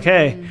 So I'm like,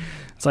 hey,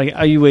 it's like,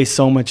 you waste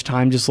so much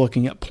time just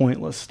looking at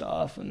pointless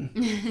stuff. And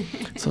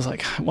so it's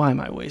like, why am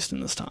I wasting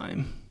this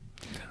time?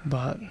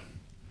 But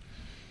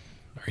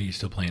are you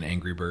still playing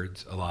Angry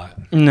Birds a lot?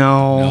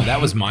 No,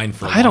 that was mine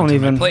for a long I don't time.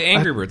 even I play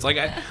Angry Birds.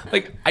 I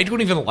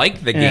don't even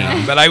like the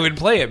game, but I would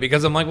play it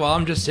because I'm like, well,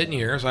 I'm just sitting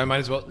here, so I might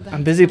as well.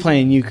 I'm busy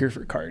playing Euchre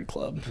for Card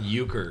Club.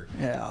 Euchre.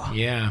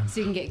 Yeah. So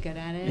you can get good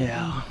at it?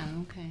 Yeah.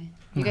 Oh, okay.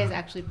 You guys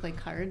actually play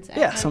cards?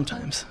 Yeah,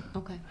 sometimes.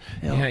 Okay.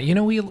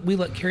 Yeah, we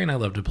Carrie and I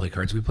love to play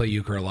cards. We play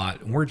Euchre a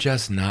lot. We're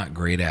just not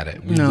great at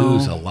it. We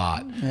lose a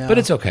lot. Yeah. But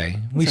it's okay.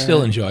 We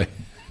still enjoy.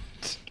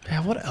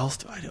 Yeah, what else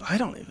do I do? I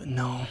don't even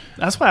know.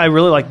 That's why I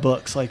really like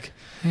books. Like,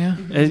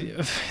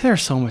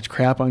 there's so much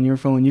crap on your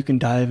phone you can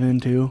dive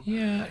into.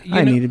 Yeah,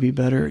 I need to be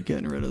better at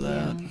getting rid of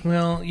that.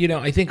 Well,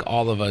 I think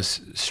all of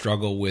us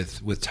struggle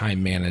with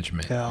time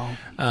management. Yeah.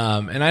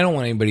 And I don't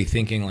want anybody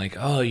thinking like,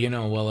 oh,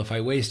 well, if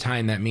I waste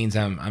time, that means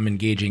I'm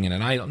engaging in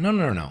an idol.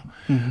 No.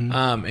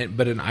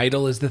 But an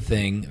idol is the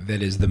thing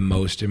that is the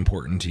most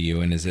important to you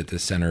and is at the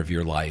center of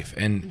your life.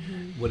 And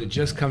what it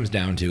just comes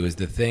down to is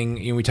the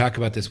thing, we talk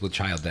about this with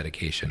child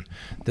dedication.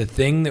 The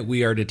thing that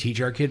we are to teach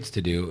our kids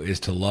to do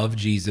is to love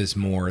Jesus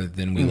more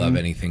than we love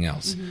anything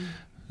else.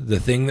 The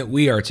thing that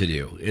we are to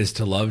do is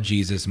to love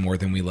Jesus more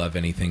than we love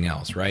anything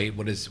else, right?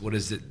 What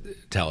does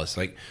it tell us?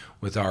 Like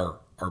with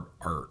our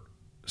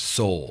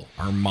soul,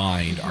 our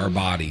mind, our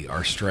body,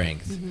 our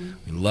strength.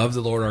 We love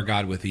the Lord our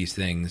God with these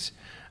things,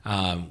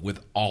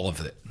 with all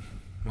of it.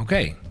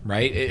 Okay,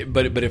 right?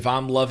 But if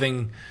I'm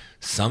loving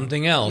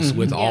something else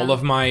with all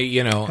of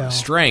my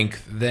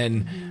strength,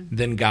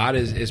 then God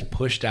is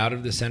pushed out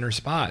of the center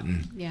spot.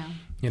 And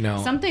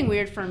something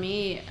weird for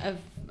me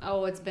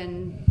it's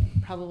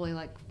been probably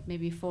like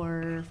maybe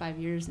 4 or 5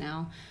 years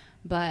now,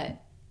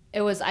 but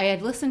I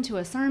had listened to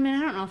a sermon.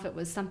 I don't know if it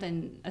was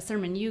a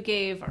sermon you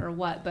gave or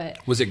what, but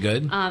was it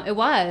good? It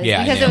was,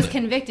 because it was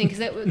convicting.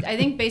 Because I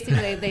think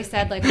basically they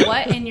said like,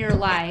 what in your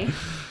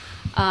life,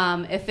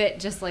 if it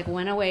just like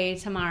went away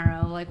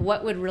tomorrow, like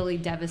what would really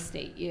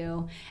devastate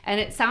you? And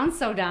it sounds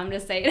so dumb to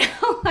say it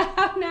out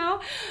loud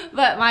now,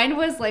 but mine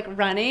was like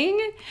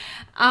running.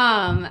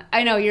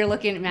 I know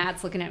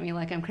Matt's looking at me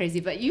like I'm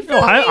crazy, but you feel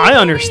I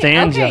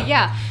understand. Okay,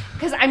 yeah.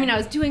 Because I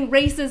was doing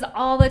races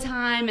all the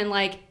time, and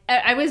like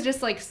I was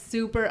just like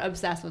super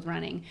obsessed with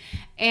running,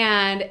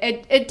 and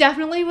it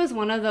definitely was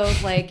one of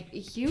those like,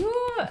 you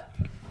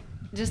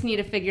just need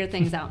to figure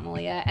things out,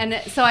 Malia.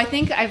 And so I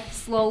think I've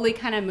slowly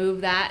kind of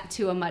moved that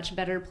to a much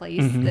better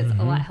place that's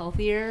a lot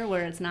healthier,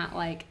 where it's not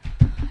like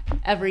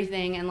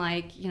everything and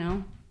like,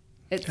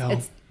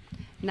 it's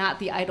not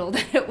the idol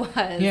that it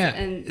was. Yeah.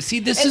 And See,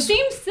 it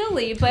seems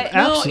silly, but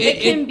Absolutely.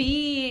 it can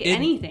be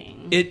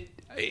anything.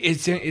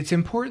 It's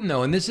important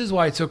though, and this is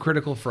why it's so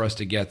critical for us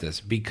to get this,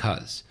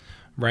 because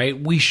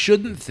right, we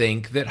shouldn't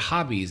think that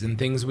hobbies and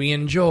things we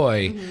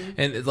enjoy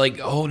and like,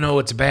 oh no,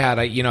 it's bad.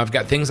 I've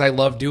got things I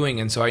love doing,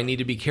 and so I need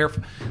to be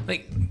careful.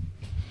 Like,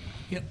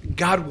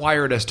 God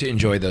wired us to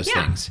enjoy those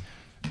things.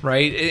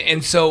 Right.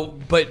 And so,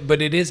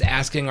 but it is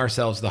asking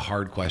ourselves the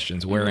hard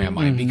questions. Where am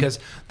I? Because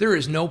there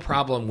is no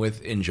problem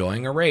with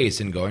enjoying a race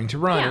and going to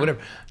run or whatever.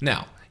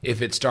 Now,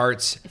 if it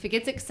gets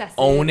excessive,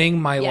 owning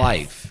my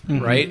life,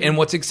 right? And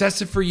what's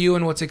excessive for you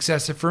and what's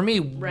excessive for me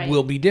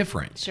will be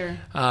different. Sure.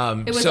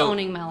 It was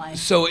owning my life.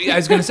 So I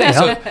was going to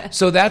say,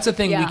 so that's a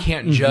thing we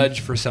can't judge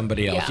for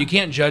somebody else. You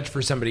can't judge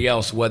for somebody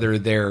else whether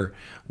they're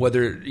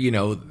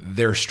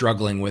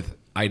struggling with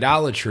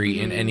idolatry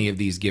in any of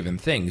these given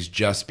things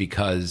just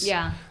because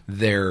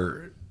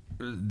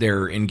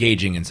they're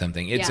engaging in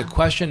something. It's a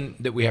question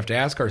that we have to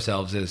ask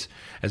ourselves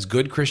as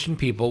good Christian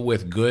people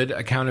with good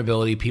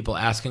accountability, people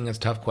asking us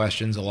tough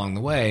questions along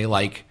the way,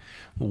 like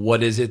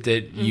what is it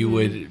that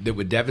that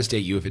would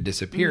devastate you if it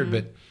disappeared?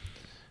 But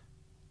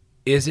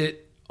is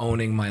it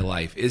owning my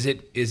life? Is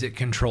it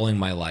controlling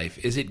my life?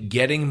 Is it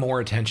getting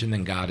more attention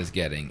than God is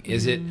getting?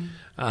 Is it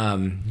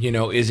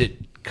is it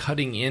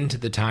cutting into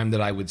the time that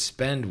I would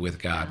spend with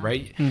God,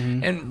 right?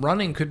 And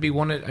running could be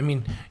one of,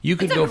 you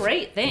could go,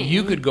 great thing.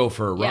 You could go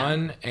for a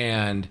run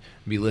and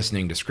be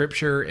listening to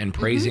scripture and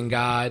praising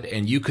God.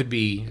 And you could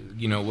be,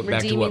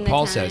 back to what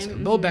Paul says,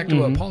 back to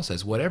what Paul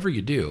says, whatever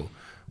you do,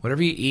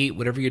 whatever you eat,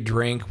 whatever you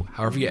drink,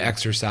 however you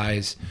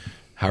exercise,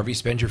 however you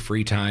spend your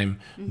free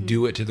time,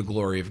 do it to the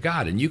glory of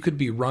God. And you could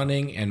be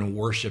running and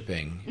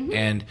worshiping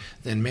and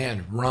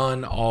then,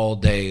 run all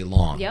day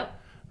long. Yep.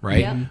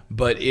 Right? Yep.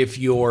 But if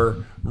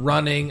you're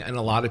running, and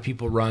a lot of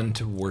people run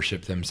to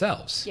worship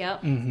themselves,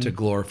 to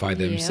glorify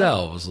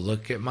themselves.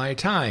 Look at my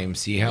time.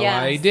 See how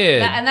I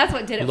did. And that's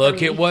what did it Look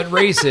for me. at what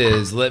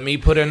races. Let me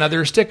put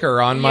another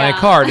sticker on my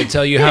car to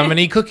tell you how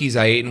many cookies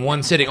I ate in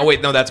one sitting. Oh,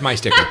 wait, no, that's my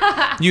sticker.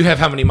 You have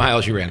how many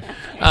miles you ran.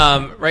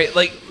 Right?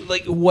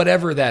 Like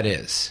whatever that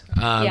is.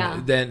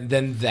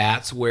 Then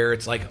that's where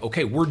it's like,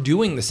 okay, we're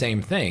doing the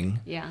same thing.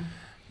 Yeah.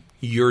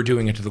 You're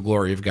doing it to the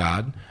glory of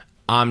God.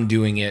 I'm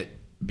doing it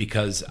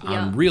because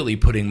I'm really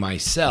putting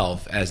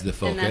myself as the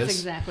focus. And that's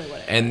exactly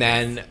what it is. And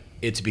then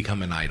it's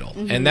become an idol.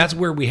 And that's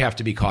where we have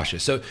to be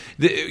cautious. So,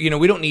 we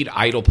don't need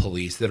idol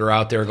police that are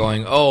out there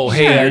going, oh,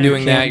 hey, you're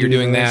doing that, you're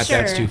doing that. Sure.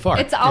 That's too far.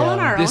 It's all in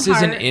our own This is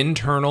heart. an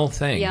internal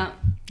thing. Yeah.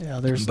 Yeah,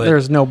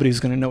 there's nobody who's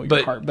going to know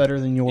your heart better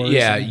than yours.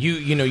 Yeah,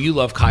 you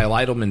love Kyle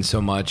Idleman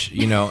so much.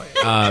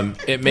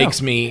 It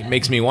makes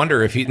me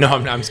wonder if he. No,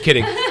 I'm just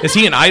kidding. Is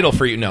he an idol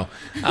for you? No,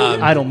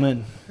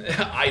 Idleman.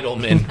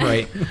 Idleman,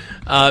 right?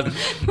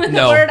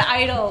 The word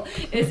idol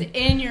is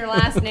in your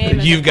last name.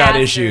 You've got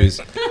issues.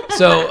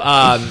 So,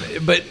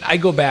 but I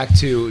go back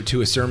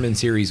to a sermon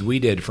series we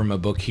did from a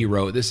book he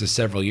wrote. This is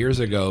several years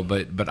ago,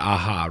 but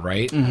Aha,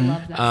 right? I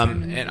love that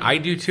sermon. And I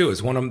do too.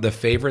 It's one of the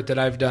favorite that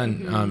I've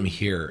done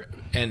here,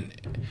 and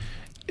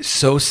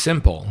so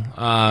simple.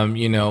 But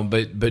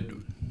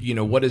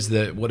what is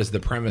the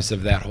premise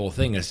of that whole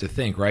thing? Is to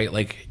think, right?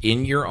 Like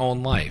in your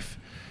own life.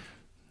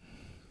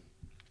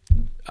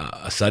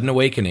 A sudden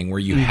awakening where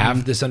you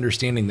have this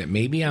understanding that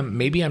maybe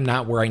I'm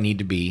not where I need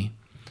to be,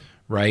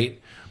 right?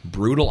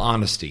 Brutal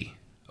honesty.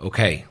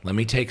 Okay, let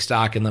me take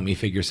stock and let me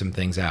figure some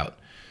things out.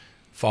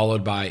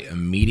 Followed by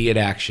immediate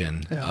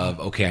action of,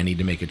 okay, I need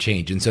to make a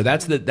change. And so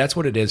that's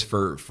what it is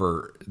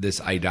for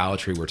this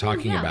idolatry we're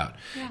talking about.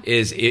 Yeah.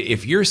 Is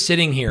if you're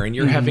sitting here and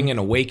you're having an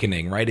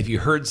awakening, right? If you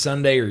heard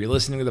Sunday or you're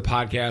listening to the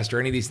podcast or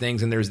any of these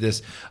things and there's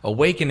this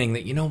awakening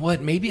that, you know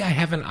what, maybe I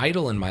have an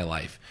idol in my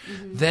life,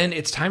 then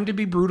it's time to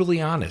be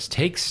brutally honest.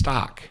 Take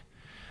stock.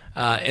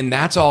 And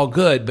that's all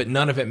good, but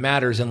none of it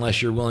matters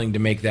unless you're willing to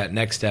make that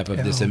next step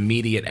of this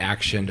immediate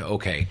action to,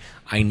 okay,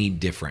 I need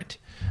different.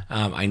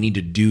 I need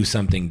to do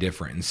something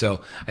different. And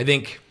so I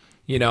think,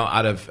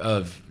 out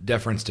of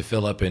deference to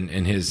Philip and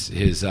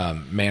his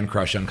man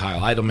crush on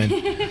Kyle Idleman,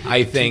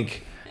 I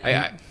think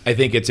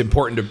it's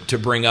important to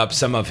bring up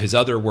some of his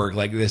other work,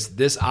 like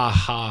this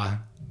aha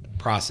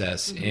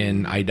process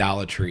in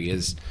idolatry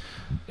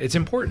it's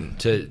important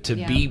to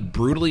be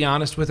brutally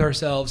honest with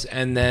ourselves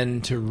and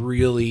then to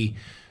really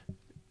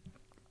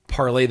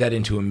parlay that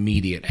into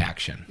immediate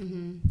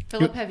action.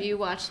 Philip, have you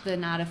watched the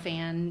Not a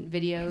Fan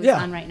videos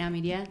on Right Now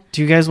Media?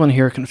 Do you guys want to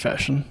hear a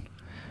confession?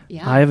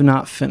 Yeah. I have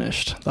not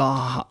finished the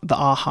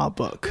Aha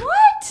book.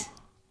 What?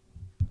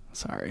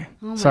 Sorry.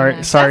 Oh sorry,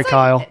 gosh. That's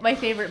Kyle. Like my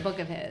favorite book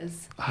of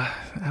his. I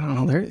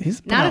don't know.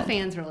 He's Not a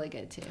Fan's really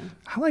good too.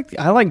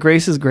 I like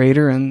Grace is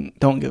Greater and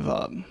Don't Give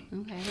Up.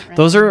 Okay.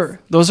 Those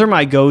are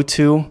my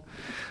go-to.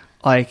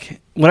 Like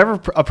whatever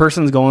a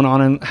person's going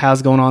on and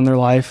has going on in their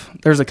life,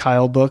 there's a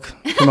Kyle book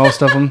for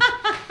most of them.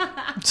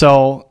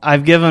 So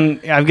I've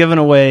given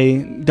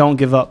away Don't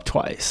Give Up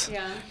twice.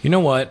 Yeah. You know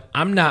what?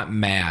 I'm not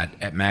mad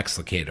at Max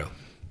Lucado.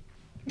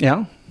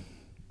 Yeah.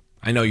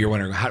 I know you're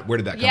wondering, where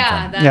did that come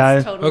Yeah, from? that's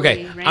Yeah. totally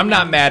Okay, random. I'm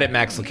not mad at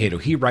Max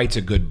Lucado. He writes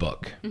a good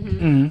book.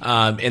 Mm-hmm.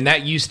 And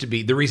that used to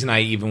be, the reason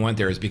I even went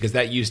there is because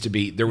that used to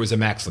be, there was a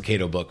Max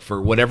Lucado book.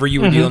 For whatever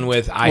you were dealing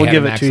with, I We'll had a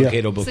give it Max to you.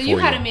 Lucado book So for you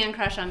had a man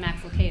crush on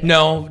Max Lucado?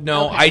 No,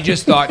 Okay. I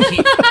just thought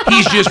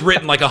he's just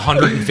written like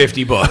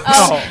 150 books.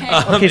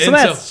 Okay, so And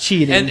that's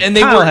cheating. And they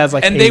Kyle were has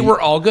like and they 80.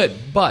 were all good,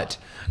 but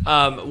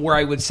where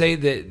I would say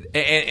that,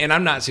 and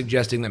I'm not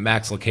suggesting that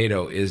Max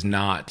Lucado is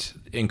not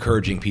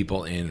encouraging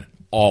people in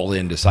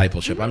all-in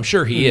discipleship. I'm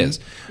sure he is,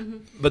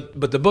 but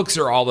the books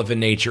are all of a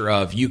nature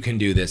of you can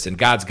do this and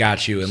God's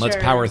got you and let's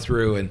Sure. power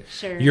through and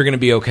Sure. you're going to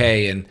be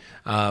okay and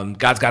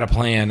God's got a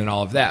plan and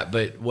all of that.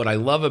 But what I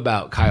love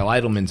about Kyle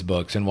Idleman's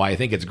books and why I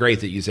think it's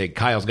great that you say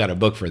Kyle's got a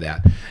book for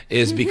that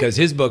is because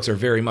his books are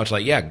very much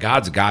like, yeah,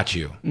 God's got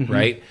you,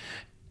 right?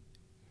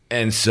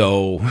 And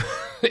so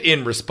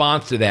in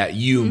response to that,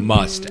 you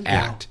must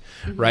act,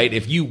 right?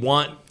 If you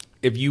want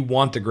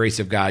the grace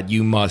of God,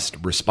 you must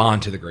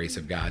respond to the grace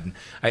of God.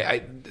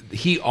 And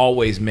he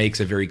always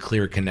makes a very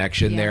clear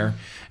connection there.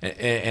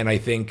 And I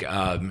think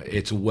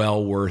it's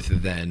well worth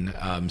then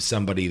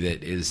somebody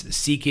that is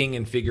seeking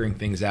and figuring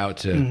things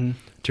out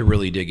to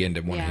really dig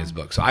into one of his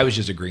books. So I was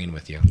just agreeing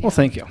with you. Well,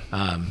 thank you.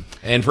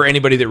 And for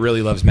anybody that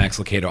really loves Max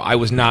Lucado, I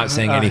was not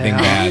saying anything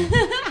bad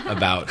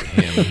about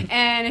him.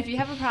 And if you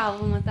have a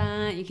problem with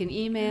that, you can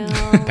email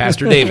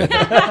Pastor David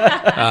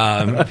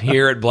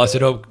here at Blessed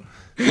Hope.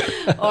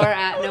 or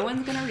at no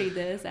one's gonna read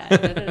this.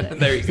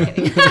 There you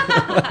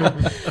go.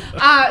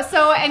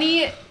 So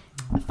any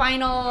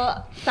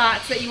final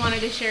thoughts that you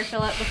wanted to share,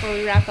 Philip, before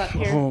we wrap up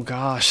here? Oh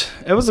gosh,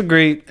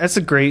 that's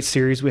a great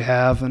series we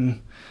have,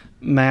 and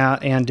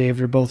Matt and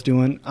David are both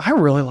doing. I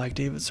really liked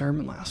David's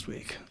sermon last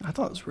week. I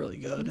thought it was really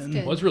good. And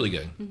good. Well, it's really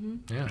good.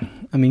 Yeah.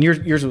 I mean,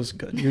 yours was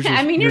good. Yours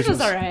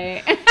was all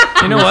right.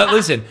 You know what?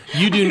 Listen,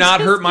 you do not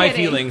Just hurt my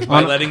kidding. feelings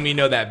by letting me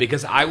know that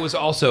because I was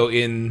also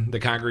in the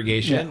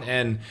congregation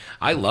and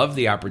I love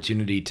the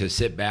opportunity to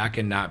sit back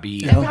and not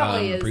be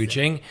probably is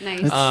preaching.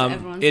 nice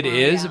every once It in a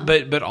while, is,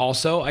 yeah. but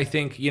also I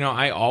think,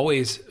 I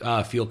always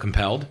feel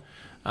compelled.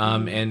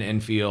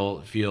 And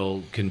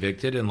feel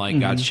convicted and like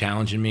God's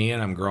challenging me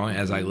and I'm growing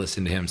as I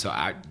listen to him. So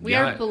We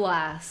are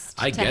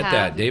blessed. I to get have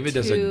that. David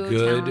does a two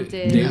good.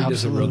 talented David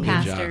does a real good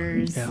job.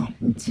 pastors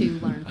to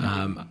learn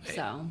from.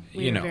 So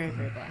we are very,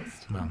 very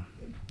blessed. Well,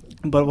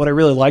 But what I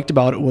really liked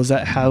about it was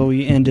that how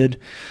he ended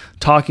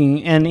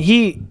talking, and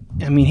he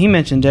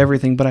mentioned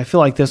everything, but I feel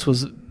like this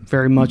was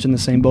very much in the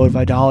same boat of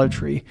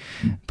idolatry.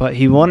 But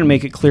he wanted to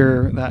make it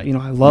clear that,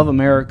 I love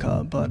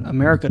America, but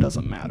America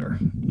doesn't matter,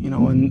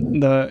 in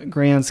the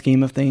grand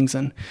scheme of things.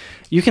 And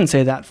you can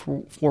say that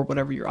for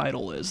whatever your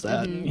idol is,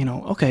 that,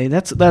 okay,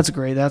 that's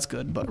great, that's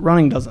good, but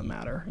running doesn't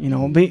matter.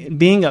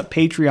 Being a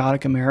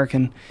patriotic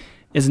American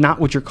is not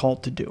what you're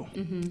called to do.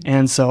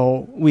 And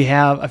so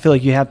I feel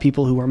like you have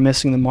people who are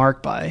missing the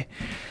mark by,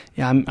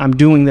 I'm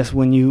doing this.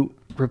 When you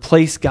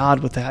replace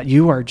God with that,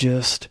 you are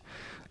just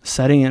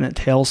setting in a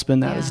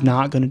tailspin that is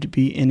not going to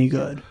be any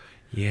good.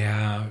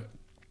 yeah.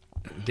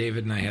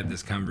 David and I had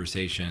this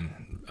conversation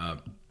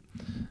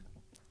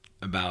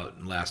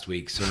about last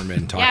week's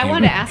sermon. I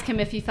wanted to ask him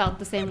if he felt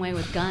the same way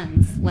with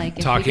guns. Like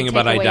if Talking we could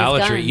about take away his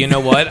idolatry. guns. You know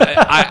what?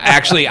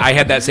 I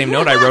had that same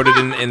note. I wrote it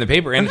in the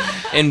paper,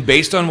 and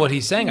based on what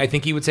he's saying, I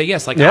think he would say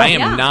yes. Like I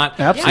am not,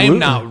 absolutely. I am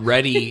not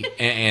ready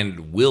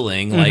and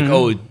willing. Like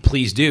oh,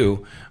 please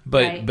do.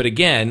 But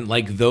again,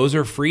 like those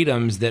are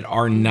freedoms that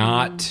are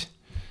not.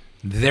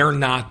 They're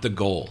not the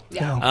goal.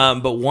 Yeah.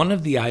 But one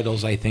of the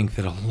idols I think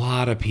that a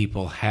lot of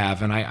people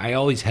have, and I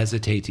always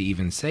hesitate to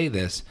even say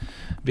this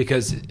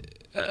because,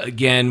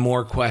 again,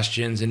 more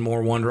questions and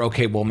more wonder,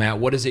 okay, well, Matt,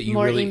 what is it you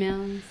More really...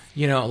 emails.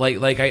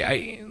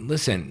 I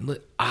listen,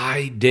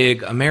 I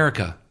dig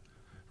America,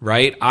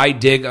 right? I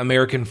dig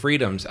American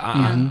freedoms.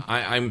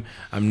 I'm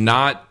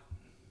not...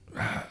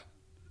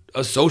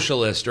 a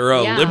socialist or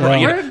a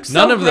liberal. We're so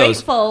none of those.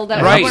 grateful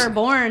that Right. we were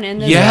born in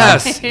this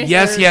Yes, place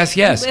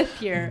yes. or live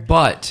here.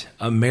 But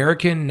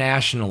American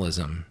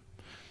nationalism,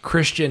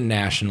 Christian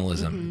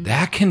nationalism,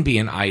 that can be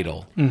an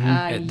idol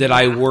that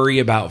I worry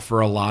about for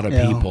a lot of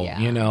people.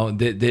 Yeah.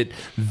 That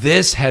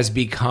this has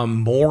become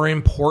more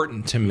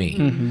important to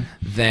me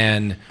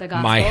than The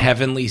gospel? my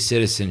heavenly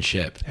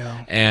citizenship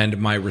and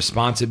my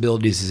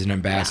responsibilities as an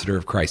ambassador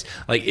of Christ.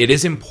 Like it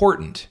is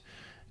important.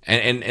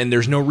 And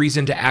there's no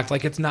reason to act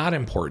like it's not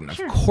important.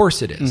 Of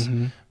course it is.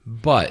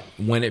 But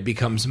when it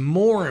becomes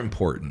more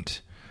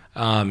important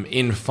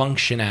in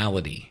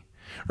functionality,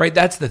 right?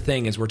 That's the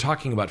thing is we're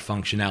talking about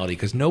functionality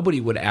because nobody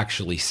would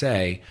actually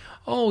say,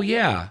 oh,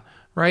 yeah,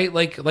 right?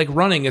 Like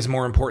running is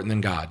more important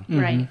than God.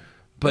 Right.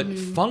 But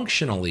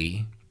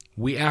functionally,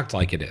 we act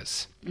like it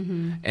is.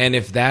 And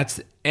if that's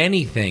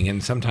anything.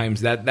 And sometimes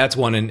that's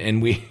one,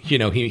 and we,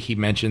 he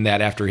mentioned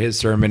that after his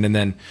sermon, and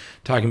then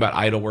talking about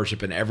idol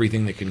worship and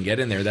everything that can get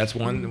in there. That's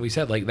one that we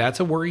said, like, that's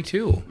a worry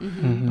too,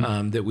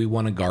 that we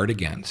want to guard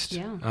against,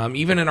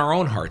 even in our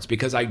own hearts,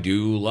 because I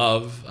do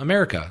love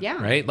America,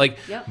 right? Like,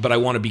 but I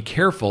want to be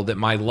careful that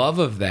my love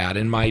of that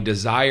and my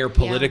desire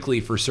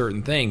politically for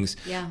certain things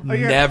or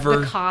never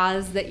the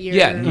cause that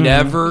you're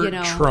never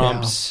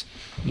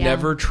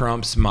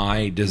trumps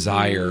my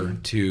desire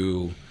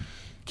to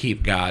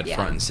keep God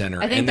front and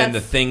center, and then the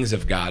things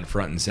of God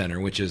front and center,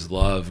 which is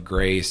love,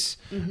 grace,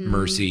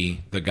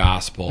 mercy, the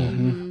gospel,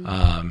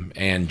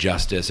 and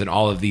justice, and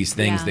all of these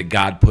things that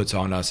God puts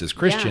on us as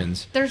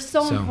Christians. They're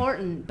so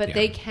important, but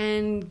they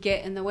can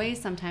get in the way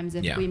sometimes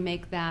if we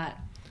make that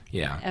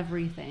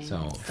everything.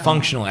 So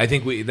functionally, I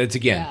think that's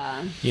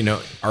again,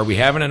 are we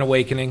having an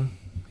awakening?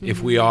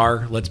 If we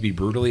are, let's be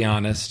brutally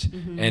honest.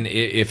 And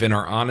if in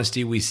our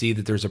honesty we see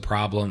that there's a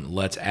problem,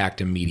 let's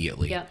act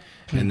immediately.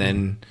 And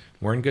then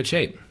we're in good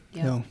shape.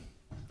 No.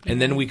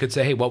 And then we could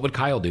say, hey, what would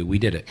Kyle do? We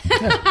did it.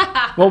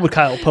 What would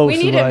Kyle post?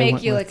 We need to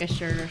make you like a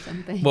shirt or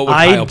something. What would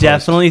Kyle post?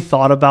 Definitely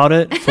thought about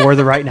it for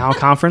the Right Now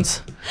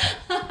conference.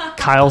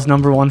 Kyle's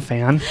 #1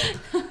 fan.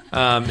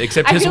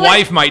 Except his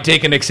wife might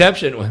take an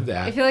exception with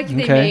that. I feel like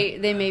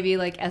they maybe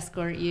like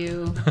escort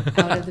you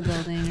out of the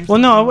building or something. Well,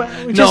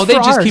 no, they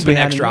just keep an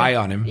extra eye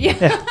on him.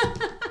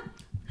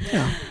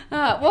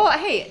 Well,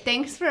 hey,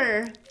 thanks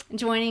for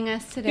joining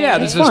us today. Yeah,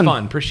 this was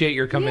fun. Appreciate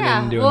your coming in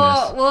and doing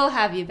this. We'll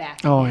have you back.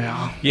 Oh,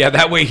 yeah. Yeah,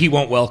 that way he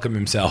won't welcome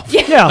himself.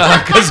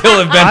 Yeah. Because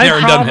he'll have been there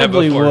and done that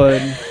before.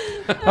 Would.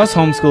 Us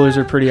homeschoolers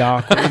are pretty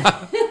awkward.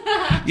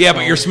 Yeah,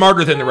 but you're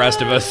smarter than the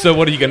rest of us, so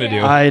what are you going to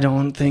do? I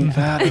don't think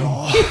that at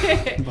all.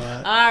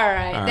 All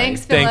right.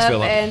 Thanks,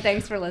 Philip, and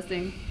thanks for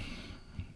listening.